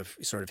 which is a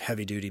sort of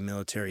heavy-duty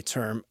military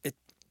term. It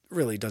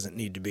really doesn't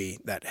need to be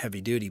that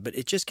heavy-duty, but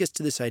it just gets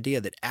to this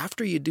idea that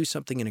after you do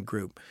something in a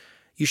group,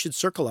 you should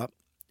circle up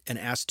and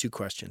ask 2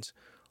 questions.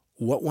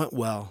 What went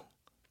well,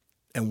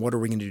 and what are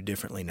we going to do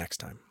differently next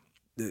time?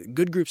 The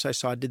good groups I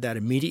saw did that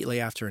immediately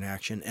after an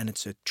action, and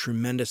it's a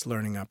tremendous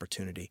learning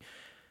opportunity.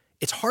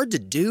 It's hard to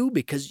do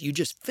because you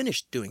just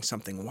finished doing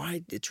something.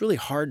 Why? It's really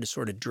hard to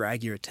sort of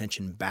drag your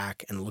attention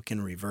back and look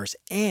in reverse.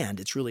 And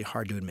it's really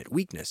hard to admit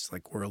weakness.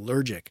 Like we're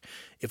allergic.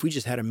 If we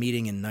just had a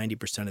meeting and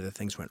 90% of the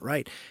things went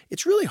right,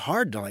 it's really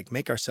hard to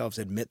make ourselves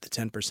admit the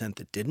 10%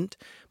 that didn't.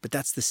 But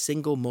that's the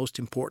single most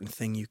important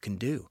thing you can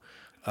do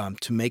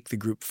to make the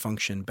group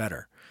function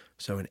better.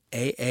 So an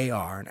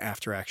AAR, an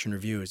after action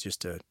review, is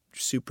just a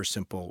super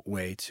simple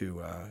way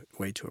to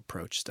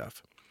approach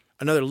stuff.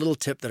 Another little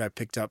tip that I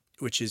picked up,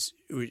 which is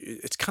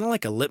it's kind of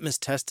like a litmus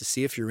test to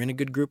see if you're in a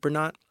good group or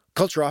not.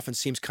 Culture often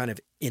seems kind of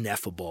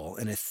ineffable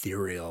and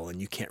ethereal, and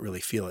you can't really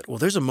feel it. Well,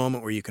 there's a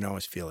moment where you can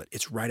always feel it.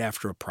 It's right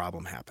after a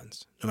problem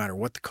happens, no matter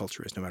what the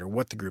culture is, no matter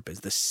what the group is.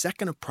 The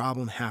second a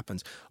problem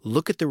happens,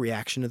 look at the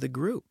reaction of the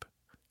group.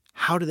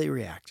 How do they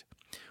react?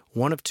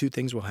 One of two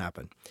things will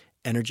happen.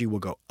 Energy will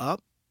go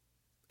up,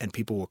 and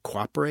people will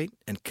cooperate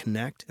and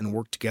connect and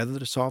work together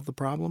to solve the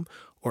problem,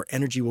 or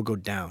energy will go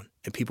down,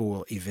 and people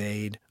will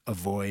evade,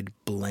 avoid,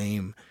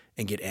 blame,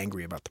 and get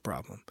angry about the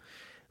problem.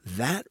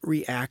 That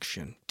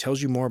reaction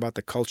tells you more about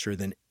the culture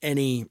than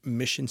any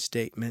mission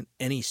statement,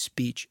 any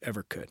speech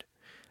ever could.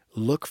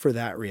 Look for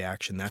that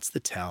reaction. That's the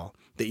tell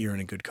that you're in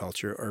a good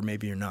culture, or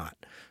maybe you're not.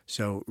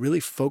 So really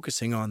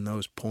focusing on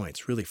those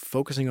points, really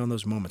focusing on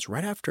those moments,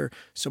 right after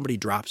somebody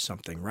drops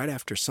something, right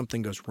after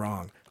something goes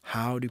wrong,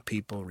 how do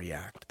people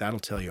react? That'll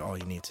tell you all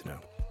you need to know.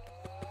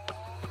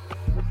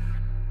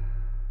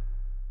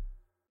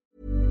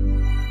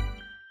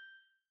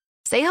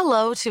 Say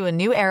hello to a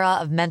new era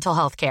of mental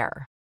health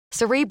care.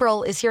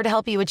 Cerebral is here to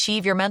help you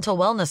achieve your mental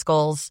wellness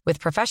goals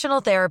with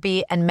professional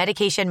therapy and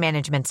medication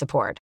management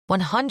support.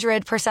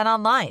 100%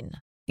 online.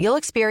 You'll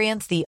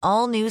experience the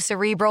all-new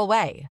Cerebral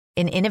Way,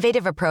 an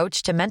innovative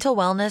approach to mental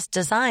wellness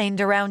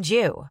designed around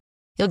you.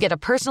 You'll get a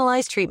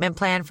personalized treatment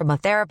plan from a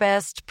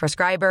therapist,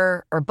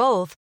 prescriber, or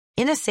both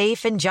in a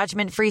safe and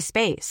judgment-free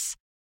space.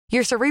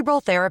 Your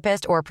Cerebral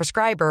therapist or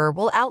prescriber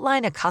will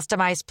outline a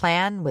customized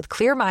plan with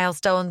clear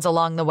milestones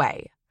along the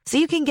way, so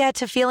you can get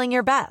to feeling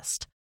your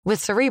best. With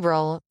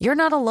Cerebral, you're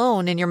not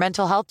alone in your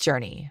mental health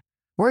journey.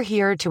 We're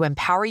here to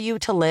empower you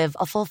to live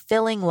a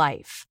fulfilling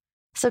life.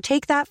 So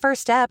take that first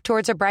step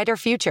towards a brighter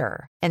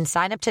future and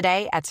sign up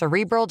today at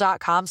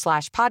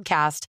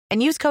Cerebral.com/podcast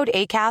and use code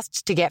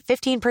ACAST to get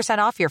 15%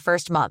 off your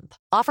first month.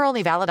 Offer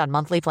only valid on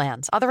monthly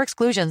plans. Other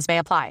exclusions may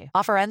apply.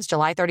 Offer ends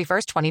July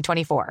 31st,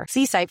 2024.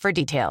 See site for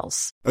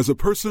details. As a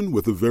person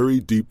with a very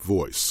deep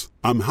voice,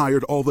 I'm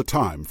hired all the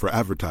time for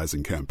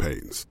advertising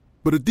campaigns.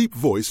 But a deep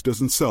voice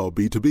doesn't sell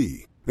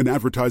B2B. And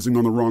advertising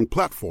on the wrong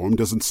platform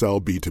doesn't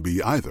sell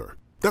B2B either.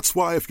 That's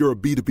why if you're a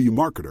B2B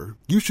marketer,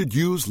 you should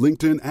use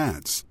LinkedIn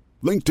ads.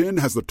 LinkedIn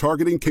has the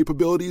targeting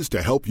capabilities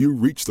to help you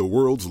reach the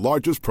world's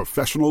largest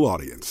professional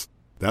audience.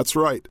 That's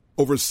right,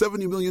 over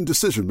 70 million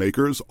decision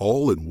makers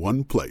all in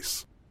one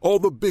place. All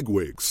the big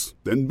wigs,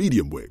 then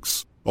medium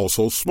wigs,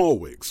 also small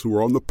wigs who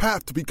are on the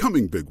path to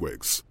becoming big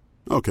wigs.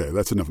 Okay,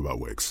 that's enough about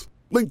wigs.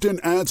 LinkedIn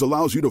ads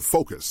allows you to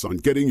focus on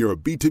getting your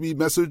B2B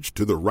message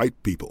to the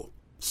right people.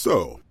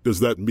 So, does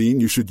that mean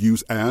you should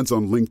use ads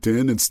on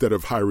LinkedIn instead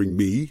of hiring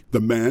me,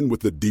 the man with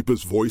the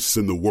deepest voice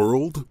in the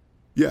world?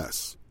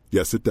 Yes.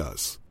 Yes, it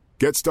does.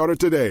 Get started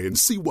today and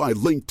see why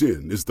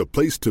LinkedIn is the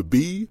place to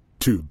be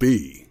to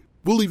be.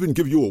 We'll even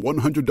give you a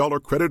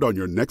 $100 credit on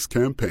your next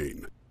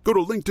campaign. Go to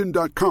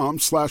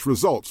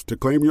linkedin.com/results to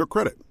claim your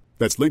credit.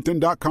 That's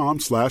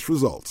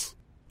linkedin.com/results.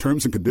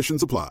 Terms and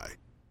conditions apply.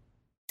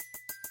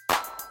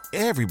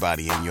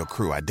 Everybody in your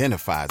crew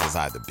identifies as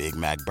either Big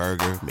Mac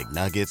Burger,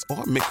 McNuggets,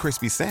 or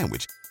McCrispy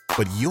Sandwich.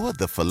 But you're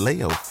the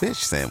Filet-O-Fish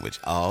Sandwich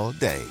all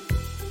day.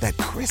 That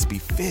crispy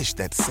fish,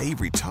 that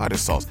savory tartar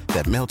sauce,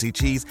 that melty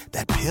cheese,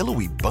 that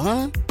pillowy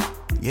bun.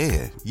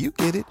 Yeah, you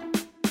get it.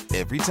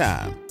 Every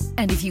time.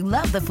 And if you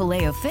love the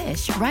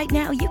Filet-O-Fish, right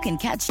now you can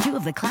catch two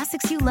of the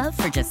classics you love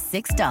for just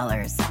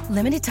 $6.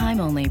 Limited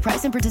time only.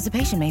 Price and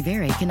participation may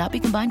vary. Cannot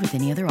be combined with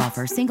any other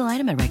offer. Single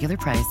item at regular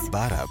price.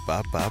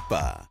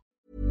 Ba-da-ba-ba-ba.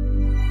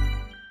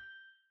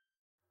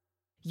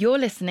 You're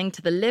listening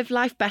to the Live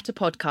Life Better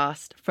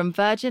podcast from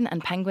Virgin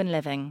and Penguin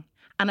Living.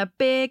 And a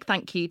big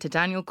thank you to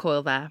Daniel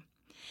Coyle there.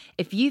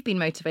 If you've been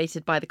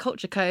motivated by the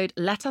Culture Code,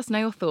 let us know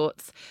your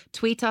thoughts.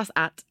 Tweet us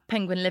at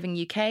Penguin Living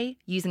UK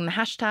using the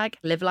hashtag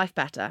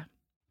 #LiveLifeBetter.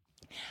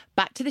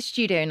 Back to the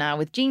studio now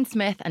with Jean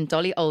Smith and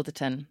Dolly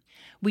Alderton.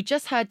 We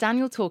just heard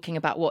Daniel talking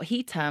about what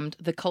he termed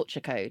the Culture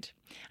Code,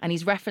 and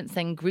he's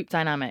referencing group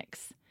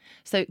dynamics.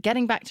 So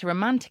getting back to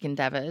romantic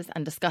endeavours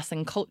and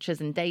discussing cultures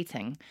and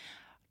dating,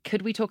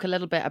 could we talk a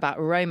little bit about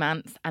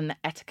romance and the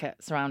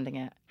etiquette surrounding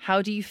it?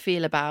 How do you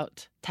feel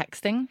about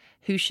texting?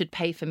 Who should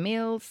pay for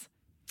meals?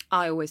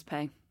 I always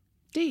pay.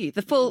 Do you?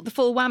 The full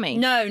whammy?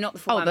 No, not the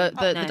full whammy.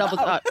 The double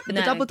Dutch. The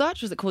double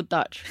Dutch, or is it called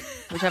Dutch?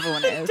 Whichever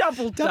one it is.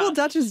 Double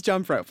Dutch is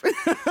jump rope.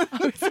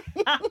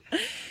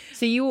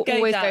 So you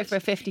always go for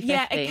a 50-50?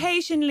 Yeah,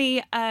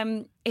 occasionally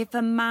if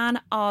a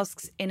man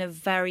asks in a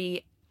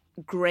very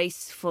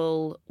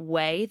graceful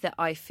way that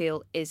I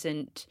feel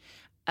isn't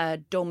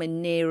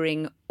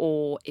domineering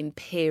or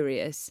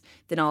imperious,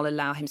 then I'll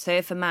allow him. So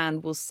if a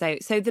man will say...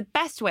 So the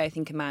best way I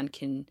think a man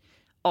can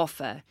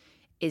offer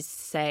is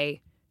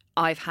say,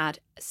 I've had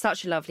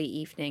such a lovely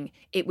evening.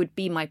 It would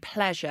be my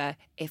pleasure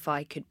if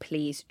I could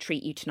please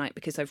treat you tonight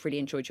because I've really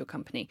enjoyed your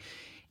company.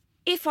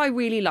 If I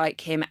really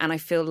like him and I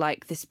feel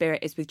like the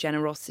spirit is with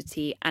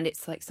generosity and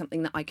it's like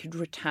something that I could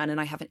return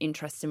and I have an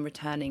interest in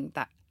returning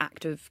that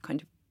act of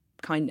kind of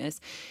kindness,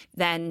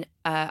 then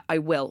I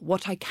will.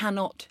 What I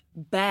cannot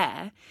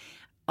bear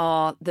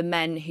are the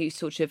men who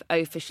sort of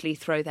oafishly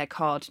throw their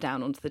card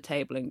down onto the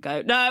table and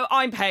go, no,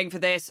 I'm paying for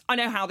this. I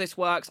know how this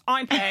works.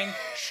 I'm paying.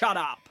 Shut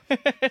up.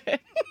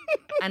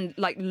 And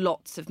like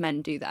lots of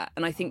men do that.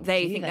 And I think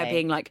they think they're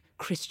being like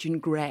Christian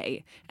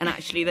Grey. And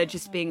actually they're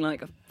just being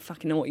like a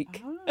fucking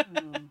oik.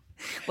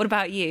 What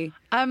about you?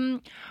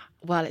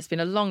 Well, it's been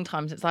a long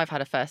time since I've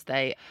had a first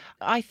date.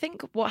 I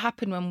think what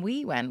happened when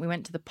we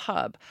went to the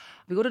pub.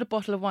 We ordered a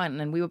bottle of wine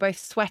and we were both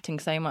sweating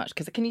so much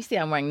because can you see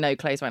I'm wearing no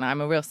clothes right now?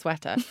 I'm a real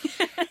sweater.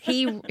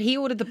 He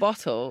ordered the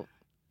bottle,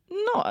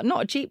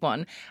 not a cheap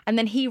one, and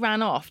then he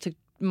ran off to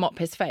mop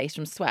his face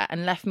from sweat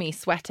and left me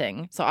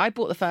sweating. So I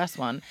bought the first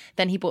one,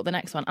 then he bought the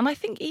next one. And I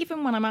think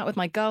even when I'm out with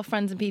my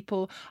girlfriends and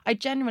people, I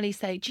generally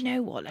say, do you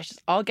know what?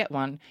 I'll get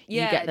one.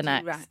 You get the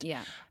next. Right.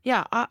 Yeah.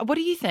 Yeah. What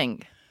do you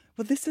think?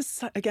 Well, this is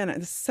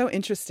so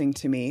interesting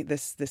to me,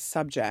 this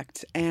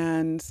subject.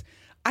 And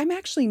I'm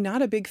actually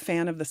not a big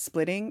fan of the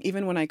splitting,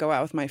 even when I go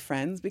out with my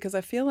friends, because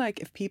I feel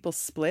like if people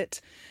split,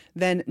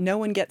 then no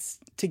one gets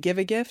to give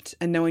a gift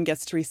and no one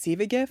gets to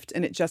receive a gift,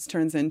 and it just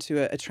turns into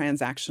a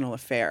transactional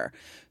affair.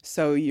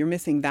 So you're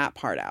missing that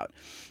part out.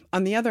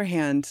 On the other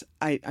hand,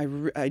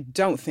 I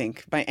don't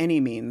think by any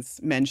means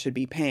men should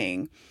be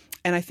paying.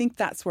 And I think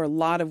that's where a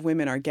lot of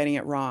women are getting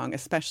it wrong,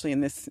 especially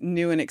in this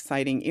new and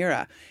exciting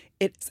era.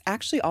 It's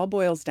actually all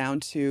boils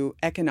down to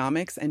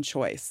economics and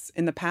choice.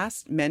 In the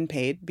past, men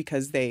paid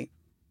because they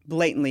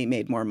blatantly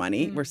made more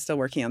money. We're still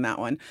working on that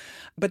one.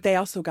 But they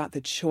also got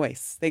the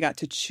choice. They got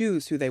to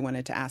choose who they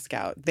wanted to ask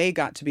out. They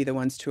got to be the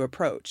ones to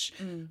approach.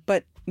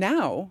 But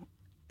now,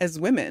 as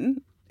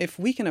women, if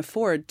we can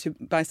afford to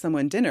buy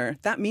someone dinner,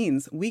 that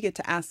means we get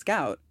to ask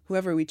out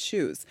whoever we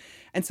choose.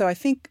 And so I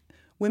think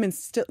women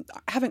still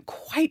haven't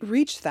quite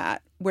reached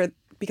that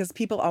because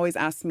people always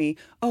ask me,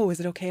 oh, is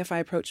it okay if I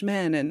approach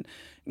men? And,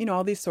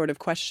 all these sort of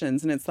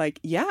questions. And it's like,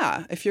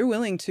 yeah, if you're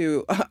willing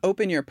to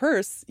open your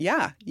purse,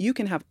 yeah, you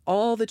can have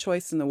all the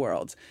choice in the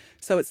world.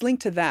 So it's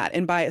linked to that.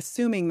 And by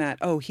assuming that,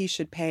 oh, he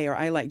should pay or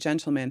I like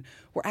gentlemen,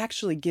 we're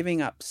actually giving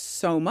up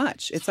so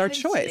much. It's our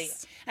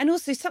choice. And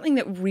also something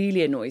that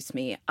really annoys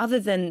me,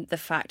 other than the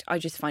fact I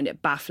just find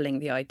it baffling,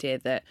 the idea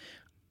that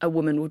a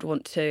woman would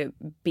want to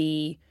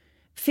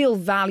feel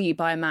valued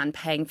by a man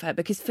paying for her.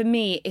 Because for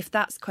me, if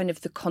that's kind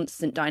of the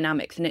constant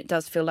dynamic, then it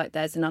does feel like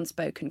there's an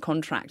unspoken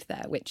contract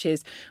there, which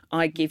is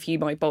I give you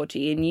my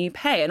body and you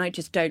pay. And I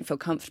just don't feel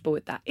comfortable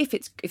with that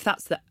if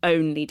that's the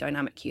only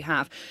dynamic you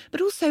have.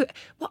 But also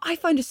what I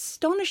find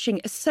astonishing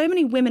is so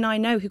many women I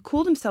know who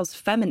call themselves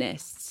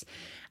feminists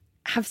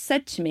have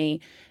said to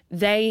me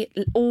they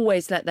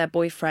always let their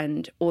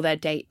boyfriend or their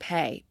date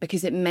pay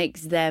because it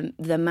makes the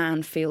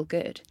man feel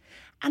good.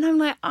 And I'm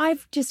like,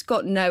 I've just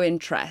got no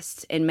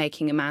interest in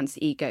making a man's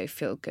ego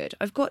feel good.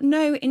 I've got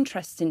no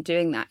interest in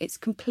doing that. It's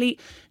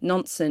complete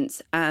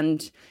nonsense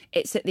and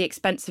it's at the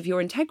expense of your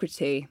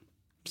integrity.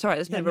 Sorry,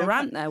 there's a bit of a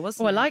rant there,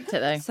 wasn't it? I liked it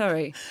though.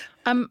 Sorry.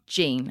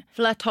 Jean,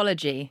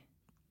 flirtology.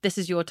 This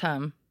is your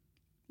term.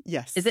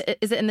 Yes. Is it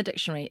in the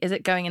dictionary? Is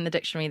it going in the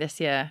dictionary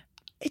this year?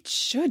 It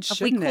shouldn't Have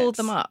we called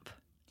them up?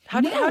 How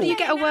do you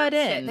get a word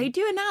in? They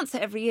do announce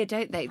it every year,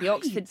 don't they? The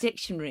Oxford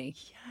Dictionary.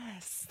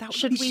 Yes. That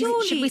Should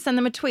we send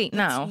them a tweet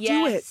now?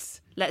 Do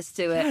it. Let's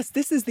do it. Yes,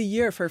 this is the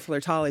year for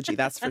flirtology,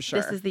 that's for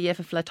sure. This is the year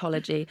for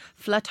flirtology.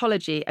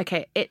 Flirtology,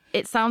 okay,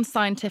 it sounds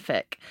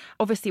scientific.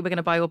 Obviously, we're going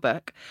to buy your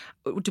book.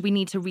 Do we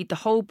need to read the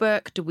whole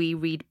book? Do we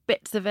read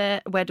bits of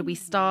it? Where do we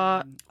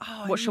start?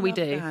 What shall we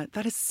do?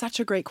 That is such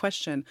a great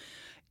question.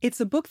 It's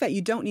a book that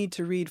you don't need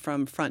to read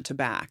from front to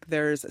back.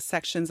 There's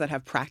sections that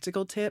have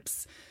practical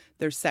tips.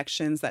 There's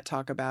sections that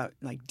talk about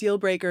like deal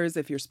breakers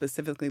if you're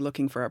specifically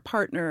looking for a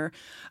partner.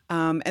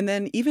 And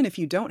then even if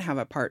you don't have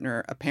a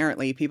partner,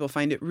 apparently people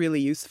find it really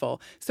useful.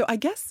 So I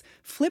guess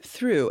flip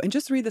through and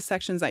just read the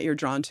sections that you're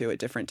drawn to at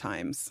different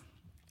times.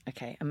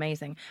 Okay,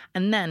 amazing.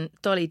 And then,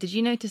 Dolly, did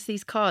you notice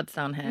these cards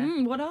down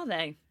here? What are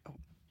they?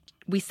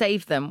 We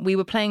saved them. We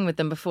were playing with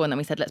them before and then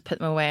we said, let's put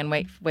them away and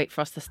wait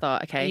for us to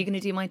start, okay? Are you going to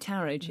do my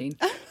tarot, Jean?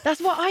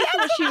 That's what I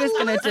thought she was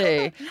going to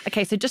do.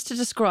 Okay, so just to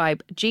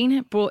describe,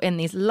 Jean brought in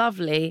these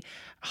lovely,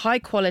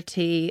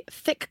 high-quality,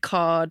 thick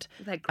card.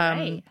 They're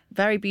great.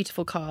 Very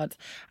beautiful cards.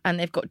 And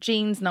they've got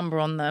Jean's number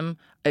on them,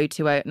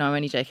 020. No, I'm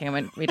only joking. I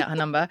won't read out her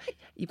number.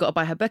 You've got to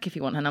buy her book if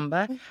you want her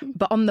number.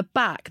 But on the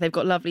back, they've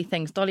got lovely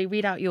things. Dolly,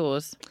 read out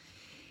yours.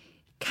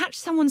 Catch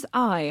someone's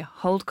eye,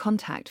 hold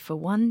contact for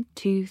 1,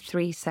 2,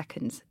 3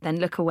 seconds,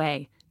 then look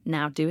away.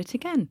 Now do it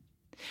again.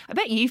 I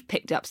bet you've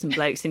picked up some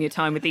blokes in your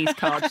time with these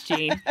cards,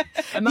 Jean.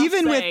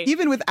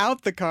 Even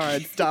without the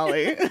cards,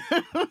 Dolly.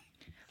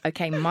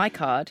 Okay, my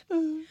card.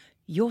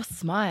 Your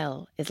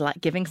smile is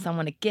like giving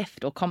someone a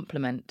gift or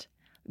compliment.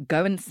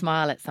 Go and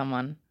smile at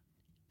someone.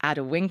 Add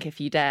a wink if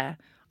you dare.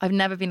 I've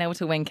never been able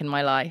to wink in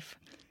my life.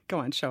 Go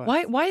on, show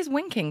us. Why is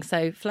winking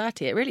so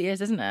flirty? It really is,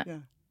 isn't it?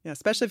 Yeah,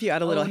 especially if you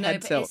add a little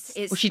head tilt.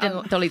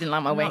 Dolly didn't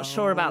like my wink. I'm not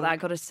sure about that, I've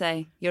got to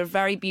say. You're a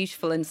very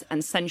beautiful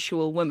and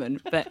sensual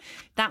woman, but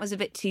that was a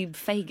bit too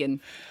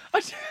Fagin.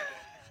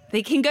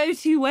 They can go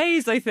two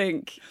ways, I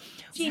think.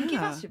 Jean,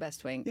 give us your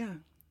best wink. Yeah.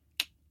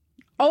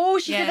 Oh,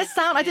 she did a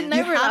sound. I didn't know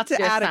You we were have allowed to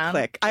do a add a sound.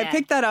 click. I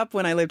picked that up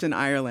when I lived in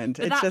Ireland.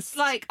 But It's that's just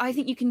like, I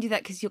think you can do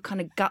that because you're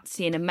kind of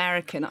gutsy and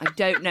American. I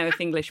don't know if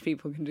English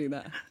people can do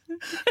that.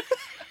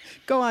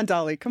 go on,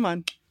 Dolly. Come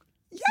on.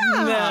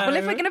 Yeah. Well,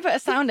 if we're going to put a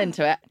sound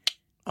into it.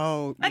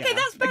 Oh, Okay, yeah.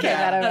 that's better. Okay,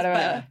 That's better.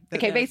 better.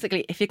 Okay,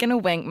 basically, if you're going to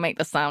wink, make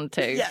the sound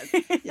too. Yes.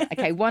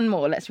 Okay, one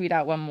more. Let's read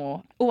out one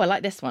more. Oh, I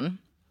like this one.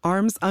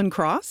 Arms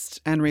uncrossed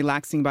and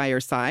relaxing by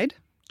your side.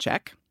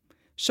 Check.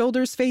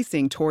 Shoulders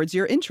facing towards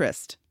your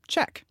interest.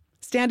 Check.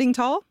 Standing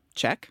tall.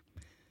 Check.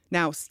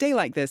 Now stay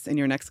like this in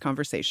your next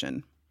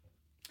conversation.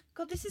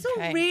 God, this is all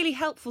Okay. really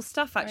helpful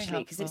stuff,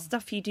 actually, because helpful. it's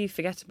stuff you do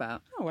forget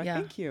about. Oh, Yeah.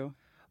 thank you.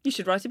 You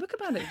should write a book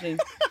about it, Jean.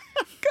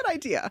 Good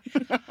idea.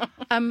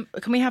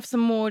 Can we have some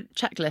more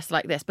checklists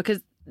like this? Because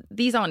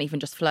these aren't even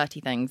just flirty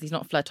things. These are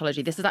not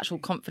flirtology. This is actual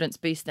confidence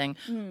boosting,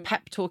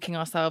 pep talking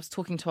ourselves,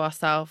 talking to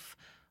ourselves.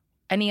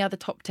 Any other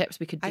top tips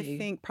we could do? I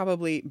think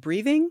probably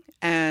breathing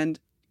and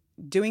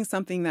doing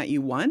something that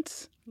you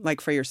want,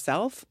 like for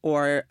yourself,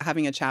 or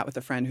having a chat with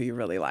a friend who you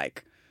really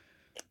like.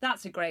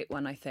 That's a great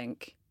one, I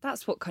think.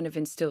 That's what kind of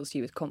instills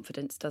you with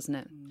confidence, doesn't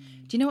it?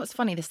 Do you know what's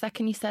funny? The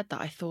second you said that,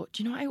 I thought,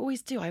 do you know what I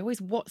always do? I always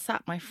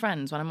WhatsApp my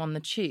friends when I'm on the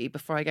tube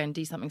before I go and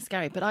do something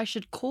scary, but I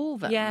should call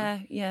them.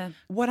 Yeah.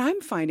 What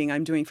I'm finding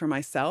I'm doing for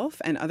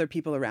myself and other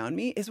people around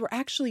me is we're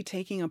actually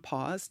taking a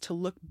pause to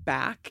look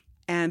back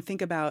and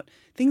think about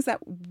things that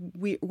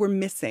we're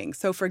missing.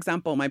 So, for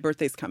example, my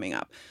birthday's coming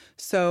up.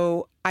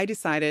 So I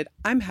decided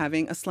I'm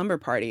having a slumber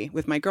party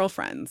with my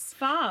girlfriends.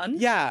 Fun.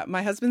 Yeah,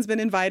 my husband's been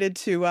invited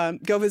to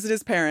go visit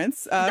his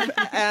parents,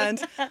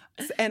 and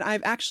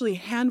I've actually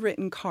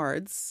handwritten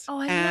cards. Oh,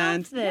 I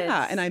and, love this.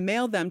 Yeah, and I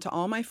mailed them to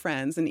all my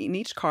friends, and in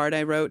each card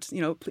I wrote,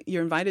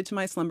 you're invited to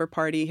my slumber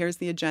party. Here's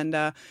the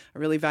agenda. I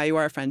really value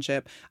our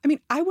friendship. I mean,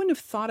 I wouldn't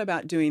have thought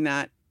about doing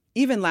that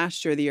even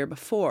last year, the year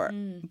before,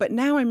 but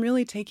now I'm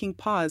really taking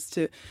pause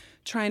to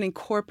try and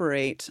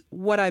incorporate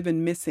what I've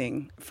been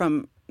missing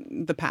from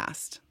the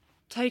past.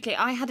 Totally.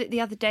 I had it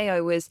the other day. I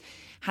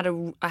had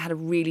a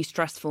really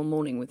stressful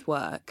morning with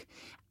work,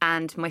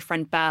 and my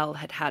friend Belle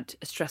had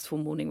a stressful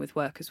morning with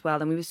work as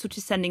well. And we were sort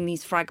of sending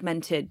these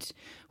fragmented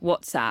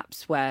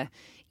WhatsApps where,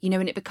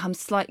 and it becomes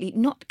slightly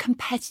not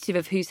competitive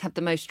of who's had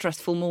the most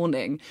stressful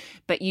morning,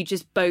 but you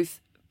just both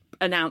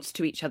announce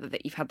to each other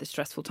that you've had this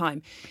stressful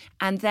time.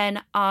 And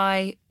then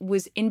I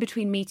was in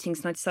between meetings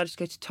and I decided to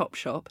go to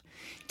Topshop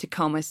to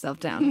calm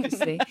myself down,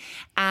 obviously.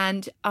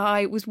 And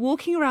I was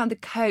walking around the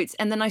Coats,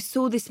 and then I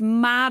saw this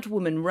mad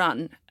woman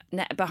run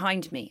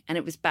behind me, and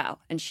it was Belle,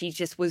 and she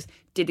just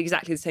did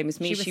exactly the same as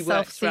me. She was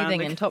works around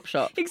self-soothing in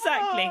Topshop.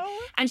 Exactly. Aww.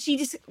 And she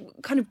just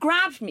kind of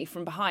grabbed me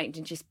from behind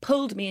and just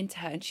pulled me into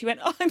her, and she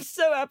went, "Oh, I'm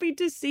so happy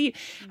to see you."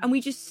 And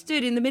we just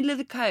stood in the middle of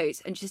the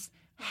Coats and just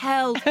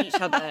held each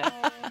other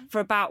for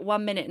about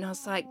 1 minute, and I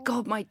was like,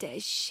 "God, my day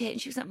is shit."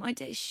 And she was like, "My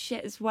day is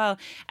shit as well."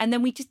 And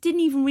then we just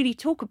didn't even really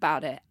talk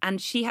about it, and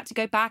she had to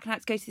go back and I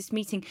had to go to this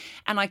meeting,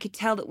 and I could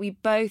tell that we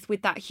both,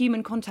 with that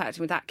human contact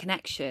and with that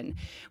connection,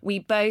 we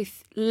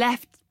both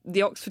left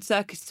the Oxford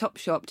Circus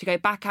Topshop to go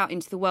back out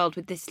into the world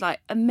with this like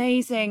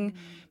amazing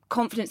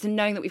confidence and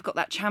knowing that we've got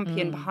that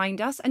champion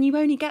behind us. And you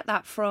only get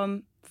that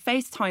from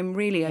FaceTime,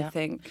 really, I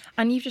think.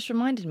 And you've just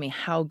reminded me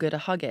how good a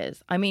hug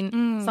is. I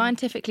mean,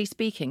 scientifically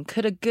speaking,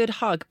 could a good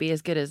hug be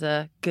as good as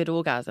a good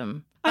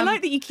orgasm? I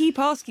like that you keep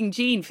asking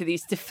Jean for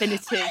these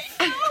definitive...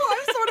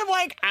 I'm sort of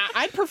like,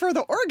 I'd prefer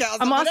the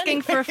orgasm. I'm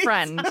asking for a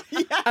friend.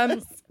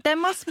 Yes. There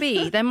must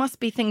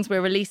be things we're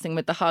releasing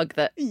with the hug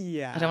that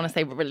Yeah. I don't want to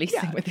say we're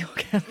releasing with the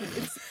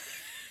orgasm.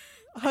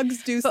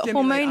 Hugs do But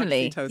stimulate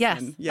hormonally, oxytocin.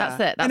 yes, Yeah. that's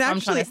it. That's and what I'm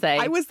actually, trying to say.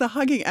 I was the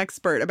hugging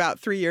expert about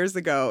 3 years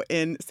ago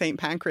in St.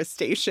 Pancras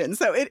Station.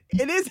 So it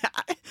is,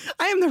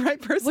 I am the right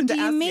person What to do ask.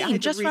 you I had mean? to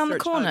Just round the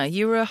research corner, hugs.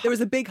 you were There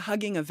was a big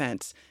hugging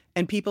event,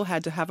 and people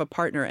had to have a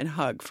partner and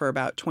hug for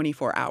about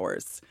 24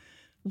 hours.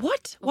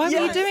 What? Why were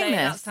Yeah. you doing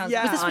That this? sounds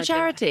Yeah. Was this for bad.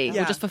 charity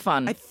or just for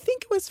fun? I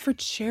think it was for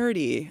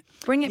charity.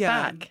 Bring it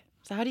Yeah. back.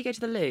 So how do you go to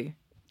the loo?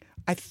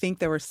 I think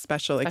there were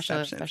special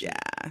exceptions.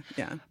 exceptions.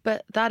 Yeah.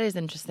 But that is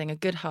interesting. A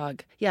good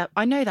hug. Yeah,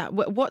 I know that.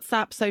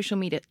 WhatsApp, social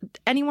media,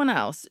 anyone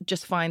else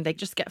just find they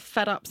just get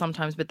fed up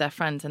sometimes with their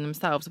friends and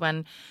themselves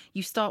when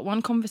you start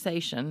one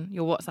conversation,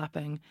 you're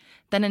WhatsApping,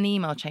 then an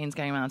email chain's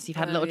going around. So you've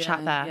had a little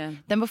chat there. Yeah.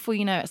 Then before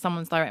you know it,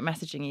 someone's direct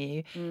messaging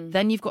you.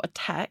 Then you've got a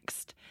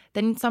text.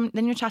 Then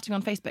you're chatting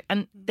on Facebook.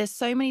 And there's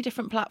so many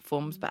different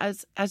platforms.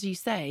 But as you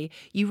say,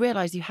 you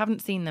realise you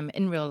haven't seen them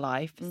in real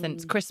life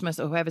since Christmas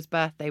or whoever's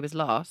birthday was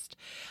last.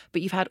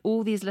 But you've had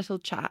all these little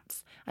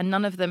chats and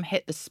none of them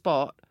hit the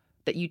spot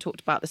that you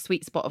talked about, the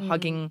sweet spot of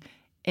hugging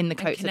in the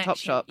Coats at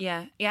Topshop.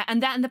 Yeah.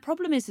 And the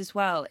problem is as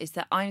well is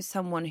that I'm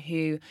someone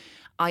who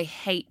I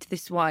hate,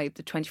 this is why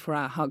the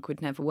 24-hour hug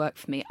would never work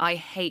for me. I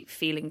hate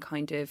feeling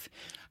kind of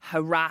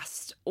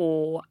harassed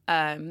or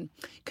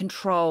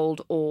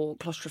controlled or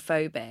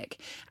claustrophobic.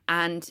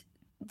 And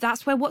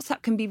that's where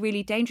WhatsApp can be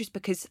really dangerous,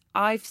 because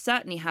I've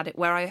certainly had it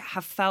where I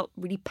have felt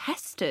really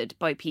pestered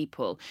by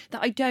people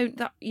that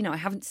I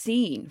haven't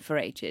seen for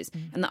ages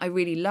and that I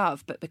really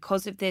love. But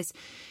because of the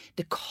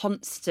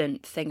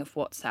constant thing of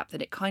WhatsApp,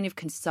 that it kind of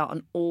can start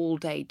an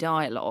all-day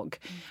dialogue,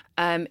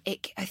 I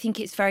think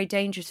it's very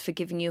dangerous for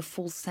giving you a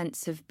false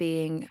sense of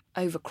being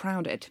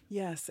overcrowded.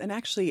 Yes, and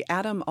actually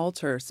Adam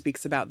Alter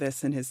speaks about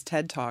this in his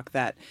TED Talk,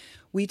 that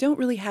we don't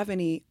really have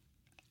any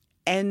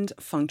end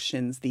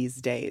functions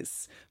these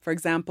days. For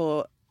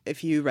example,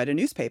 if you read a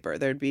newspaper,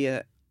 there'd be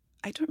I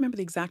don't remember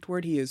the exact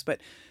word he used, but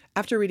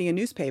after reading a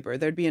newspaper,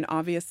 there'd be an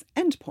obvious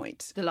end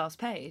point. The last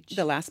page.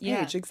 The last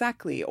page,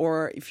 exactly.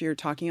 Or if you're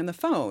talking on the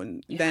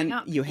phone,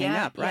 then you hang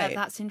up, right? Yeah,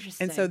 that's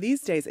interesting. And so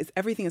these days,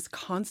 everything is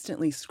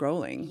constantly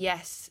scrolling.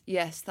 Yes,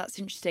 that's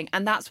interesting.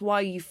 And that's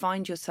why you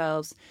find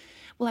yourselves...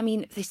 Well, I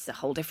mean, this is a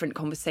whole different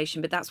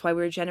conversation, but that's why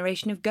we're a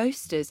generation of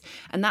ghosters.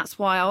 And that's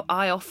why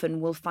I often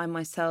will find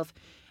myself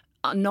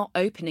not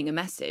opening a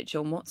message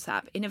on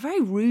WhatsApp in a very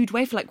rude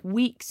way for like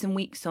weeks and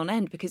weeks on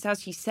end, because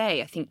as you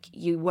say, I think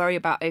you worry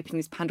about opening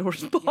this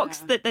Pandora's box,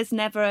 that there's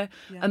never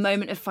a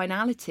moment of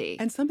finality.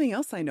 And something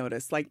else I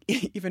noticed, like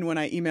even when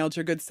I emailed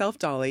your good self,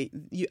 Dolly,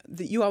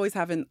 you always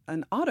have an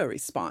auto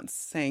response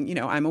saying,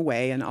 I'm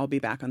away and I'll be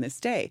back on this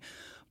day.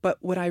 But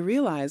what I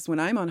realized when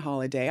I'm on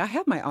holiday, I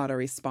have my auto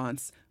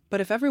response. But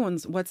if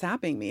everyone's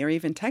WhatsApping me or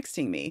even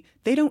texting me,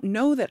 they don't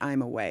know that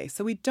I'm away.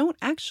 So we don't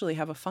actually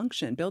have a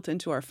function built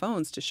into our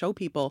phones to show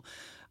people,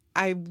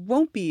 I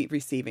won't be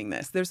receiving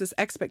this. There's this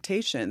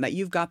expectation that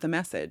you've got the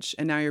message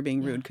and now you're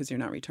being rude because you're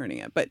not returning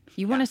it. But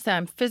you want to say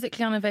I'm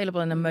physically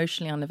unavailable and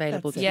emotionally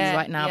unavailable to you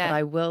right now, but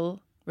I will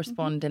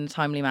respond in a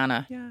timely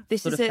manner. Yeah.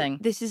 This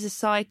is a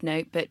side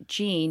note, but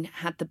Jean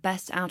had the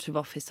best out of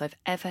office I've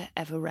ever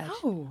read.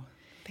 Oh,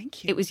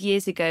 thank you. It was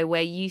years ago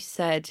where you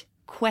said,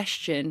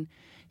 question,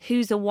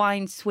 who's a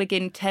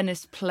wine-swigging,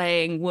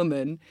 tennis-playing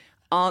woman?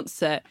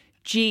 Answer,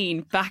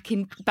 Jean, back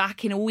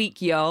in a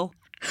week, y'all.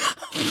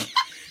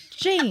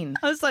 Jean.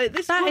 I was like,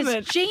 this woman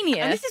is genius.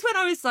 And this is when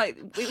I was like,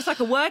 it was like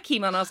a work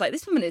email, and I was like,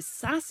 this woman is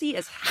sassy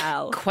as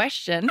hell.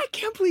 Question. I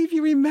can't believe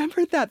you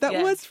remembered that.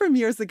 That was from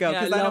years ago,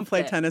 because I don't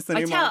play tennis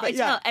anymore. I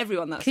tell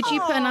everyone that. Could you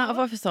put an out of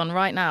office on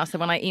right now, so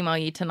when I email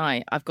you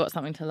tonight, I've got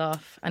something to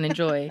laugh and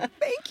enjoy?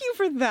 Thank you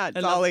for that,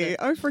 Dolly.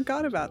 I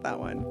forgot about that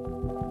one.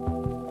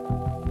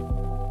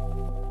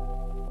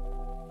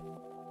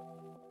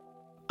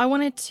 I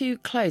wanted to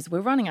close.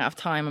 We're running out of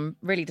time. I'm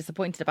really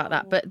disappointed about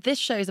that. But this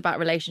show's about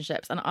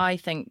relationships. And I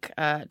think,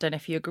 don't know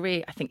if you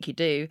agree, I think you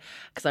do,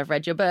 because I've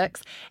read your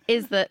books,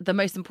 is that the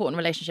most important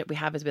relationship we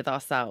have is with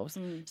ourselves.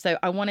 So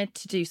I wanted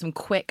to do some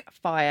quick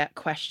fire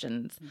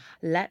questions.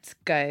 Let's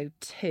go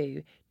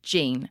to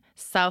Jean,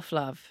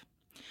 self-love.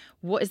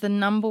 What is the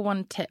number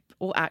one tip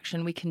or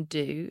action we can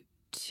do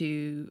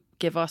to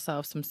give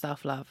ourselves some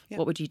self-love?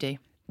 What would you do?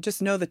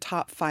 Just know the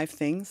top 5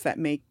 things that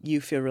make you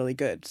feel really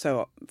good.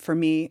 So for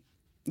me,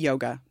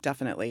 yoga,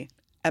 definitely.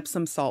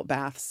 Epsom salt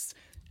baths,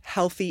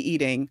 healthy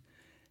eating,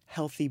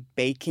 healthy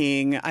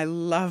baking. I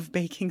love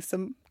baking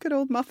some good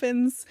old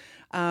muffins,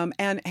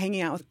 and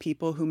hanging out with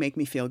people who make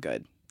me feel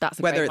good. That's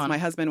a whether great it's one. my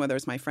husband, whether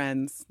it's my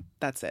friends,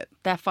 that's it.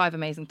 They're 5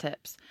 amazing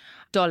tips.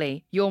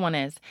 Dolly, your one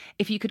is,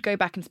 if you could go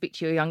back and speak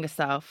to your younger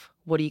self,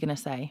 what are you going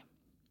to say?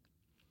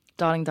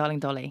 Darling, darling,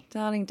 Dolly.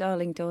 Darling,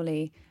 darling,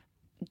 Dolly.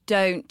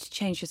 Don't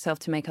change yourself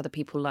to make other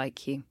people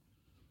like you.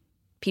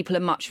 People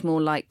are much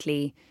more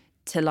likely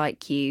to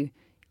like you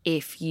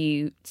if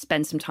you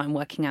spend some time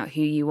working out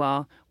who you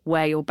are,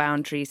 where your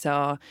boundaries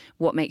are,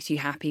 what makes you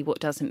happy, what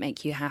doesn't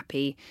make you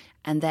happy,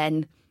 and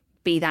then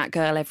be that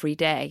girl every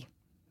day.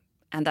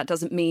 And that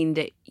doesn't mean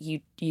that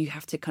you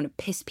have to kind of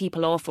piss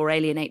people off or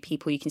alienate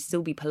people. You can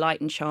still be polite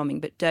and charming,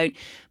 but don't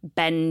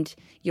bend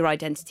your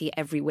identity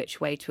every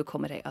which way to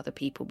accommodate other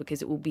people,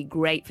 because it will be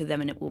great for them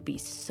and it will be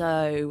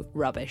so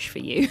rubbish for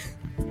you.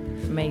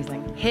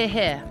 Amazing. Hear,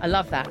 hear. I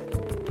love that.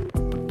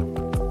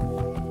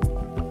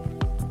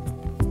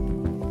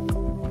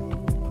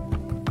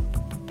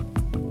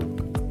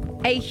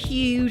 A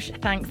huge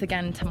thanks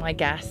again to my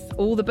guests.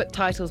 All the book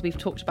titles we've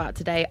talked about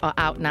today are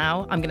out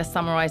now. I'm going to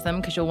summarise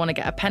them because you'll want to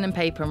get a pen and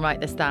paper and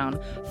write this down.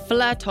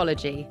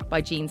 Flirtology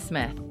by Jean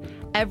Smith,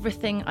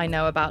 Everything I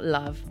Know About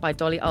Love by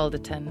Dolly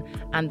Alderton,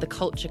 and The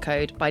Culture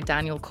Code by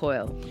Daniel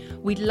Coyle.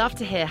 We'd love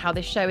to hear how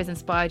this show has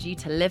inspired you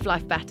to live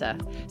life better.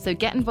 So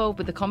get involved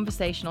with the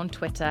conversation on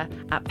Twitter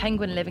at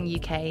Penguin Living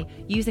UK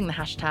using the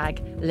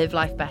hashtag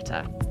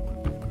 #LiveLifeBetter.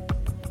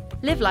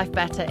 Live Life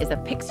Better is a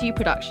Picsou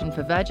production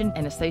for Virgin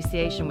in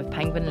association with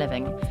Penguin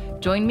Living.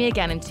 Join me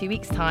again in 2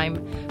 weeks' time.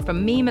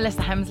 From me,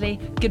 Melissa Hemsley,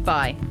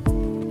 goodbye.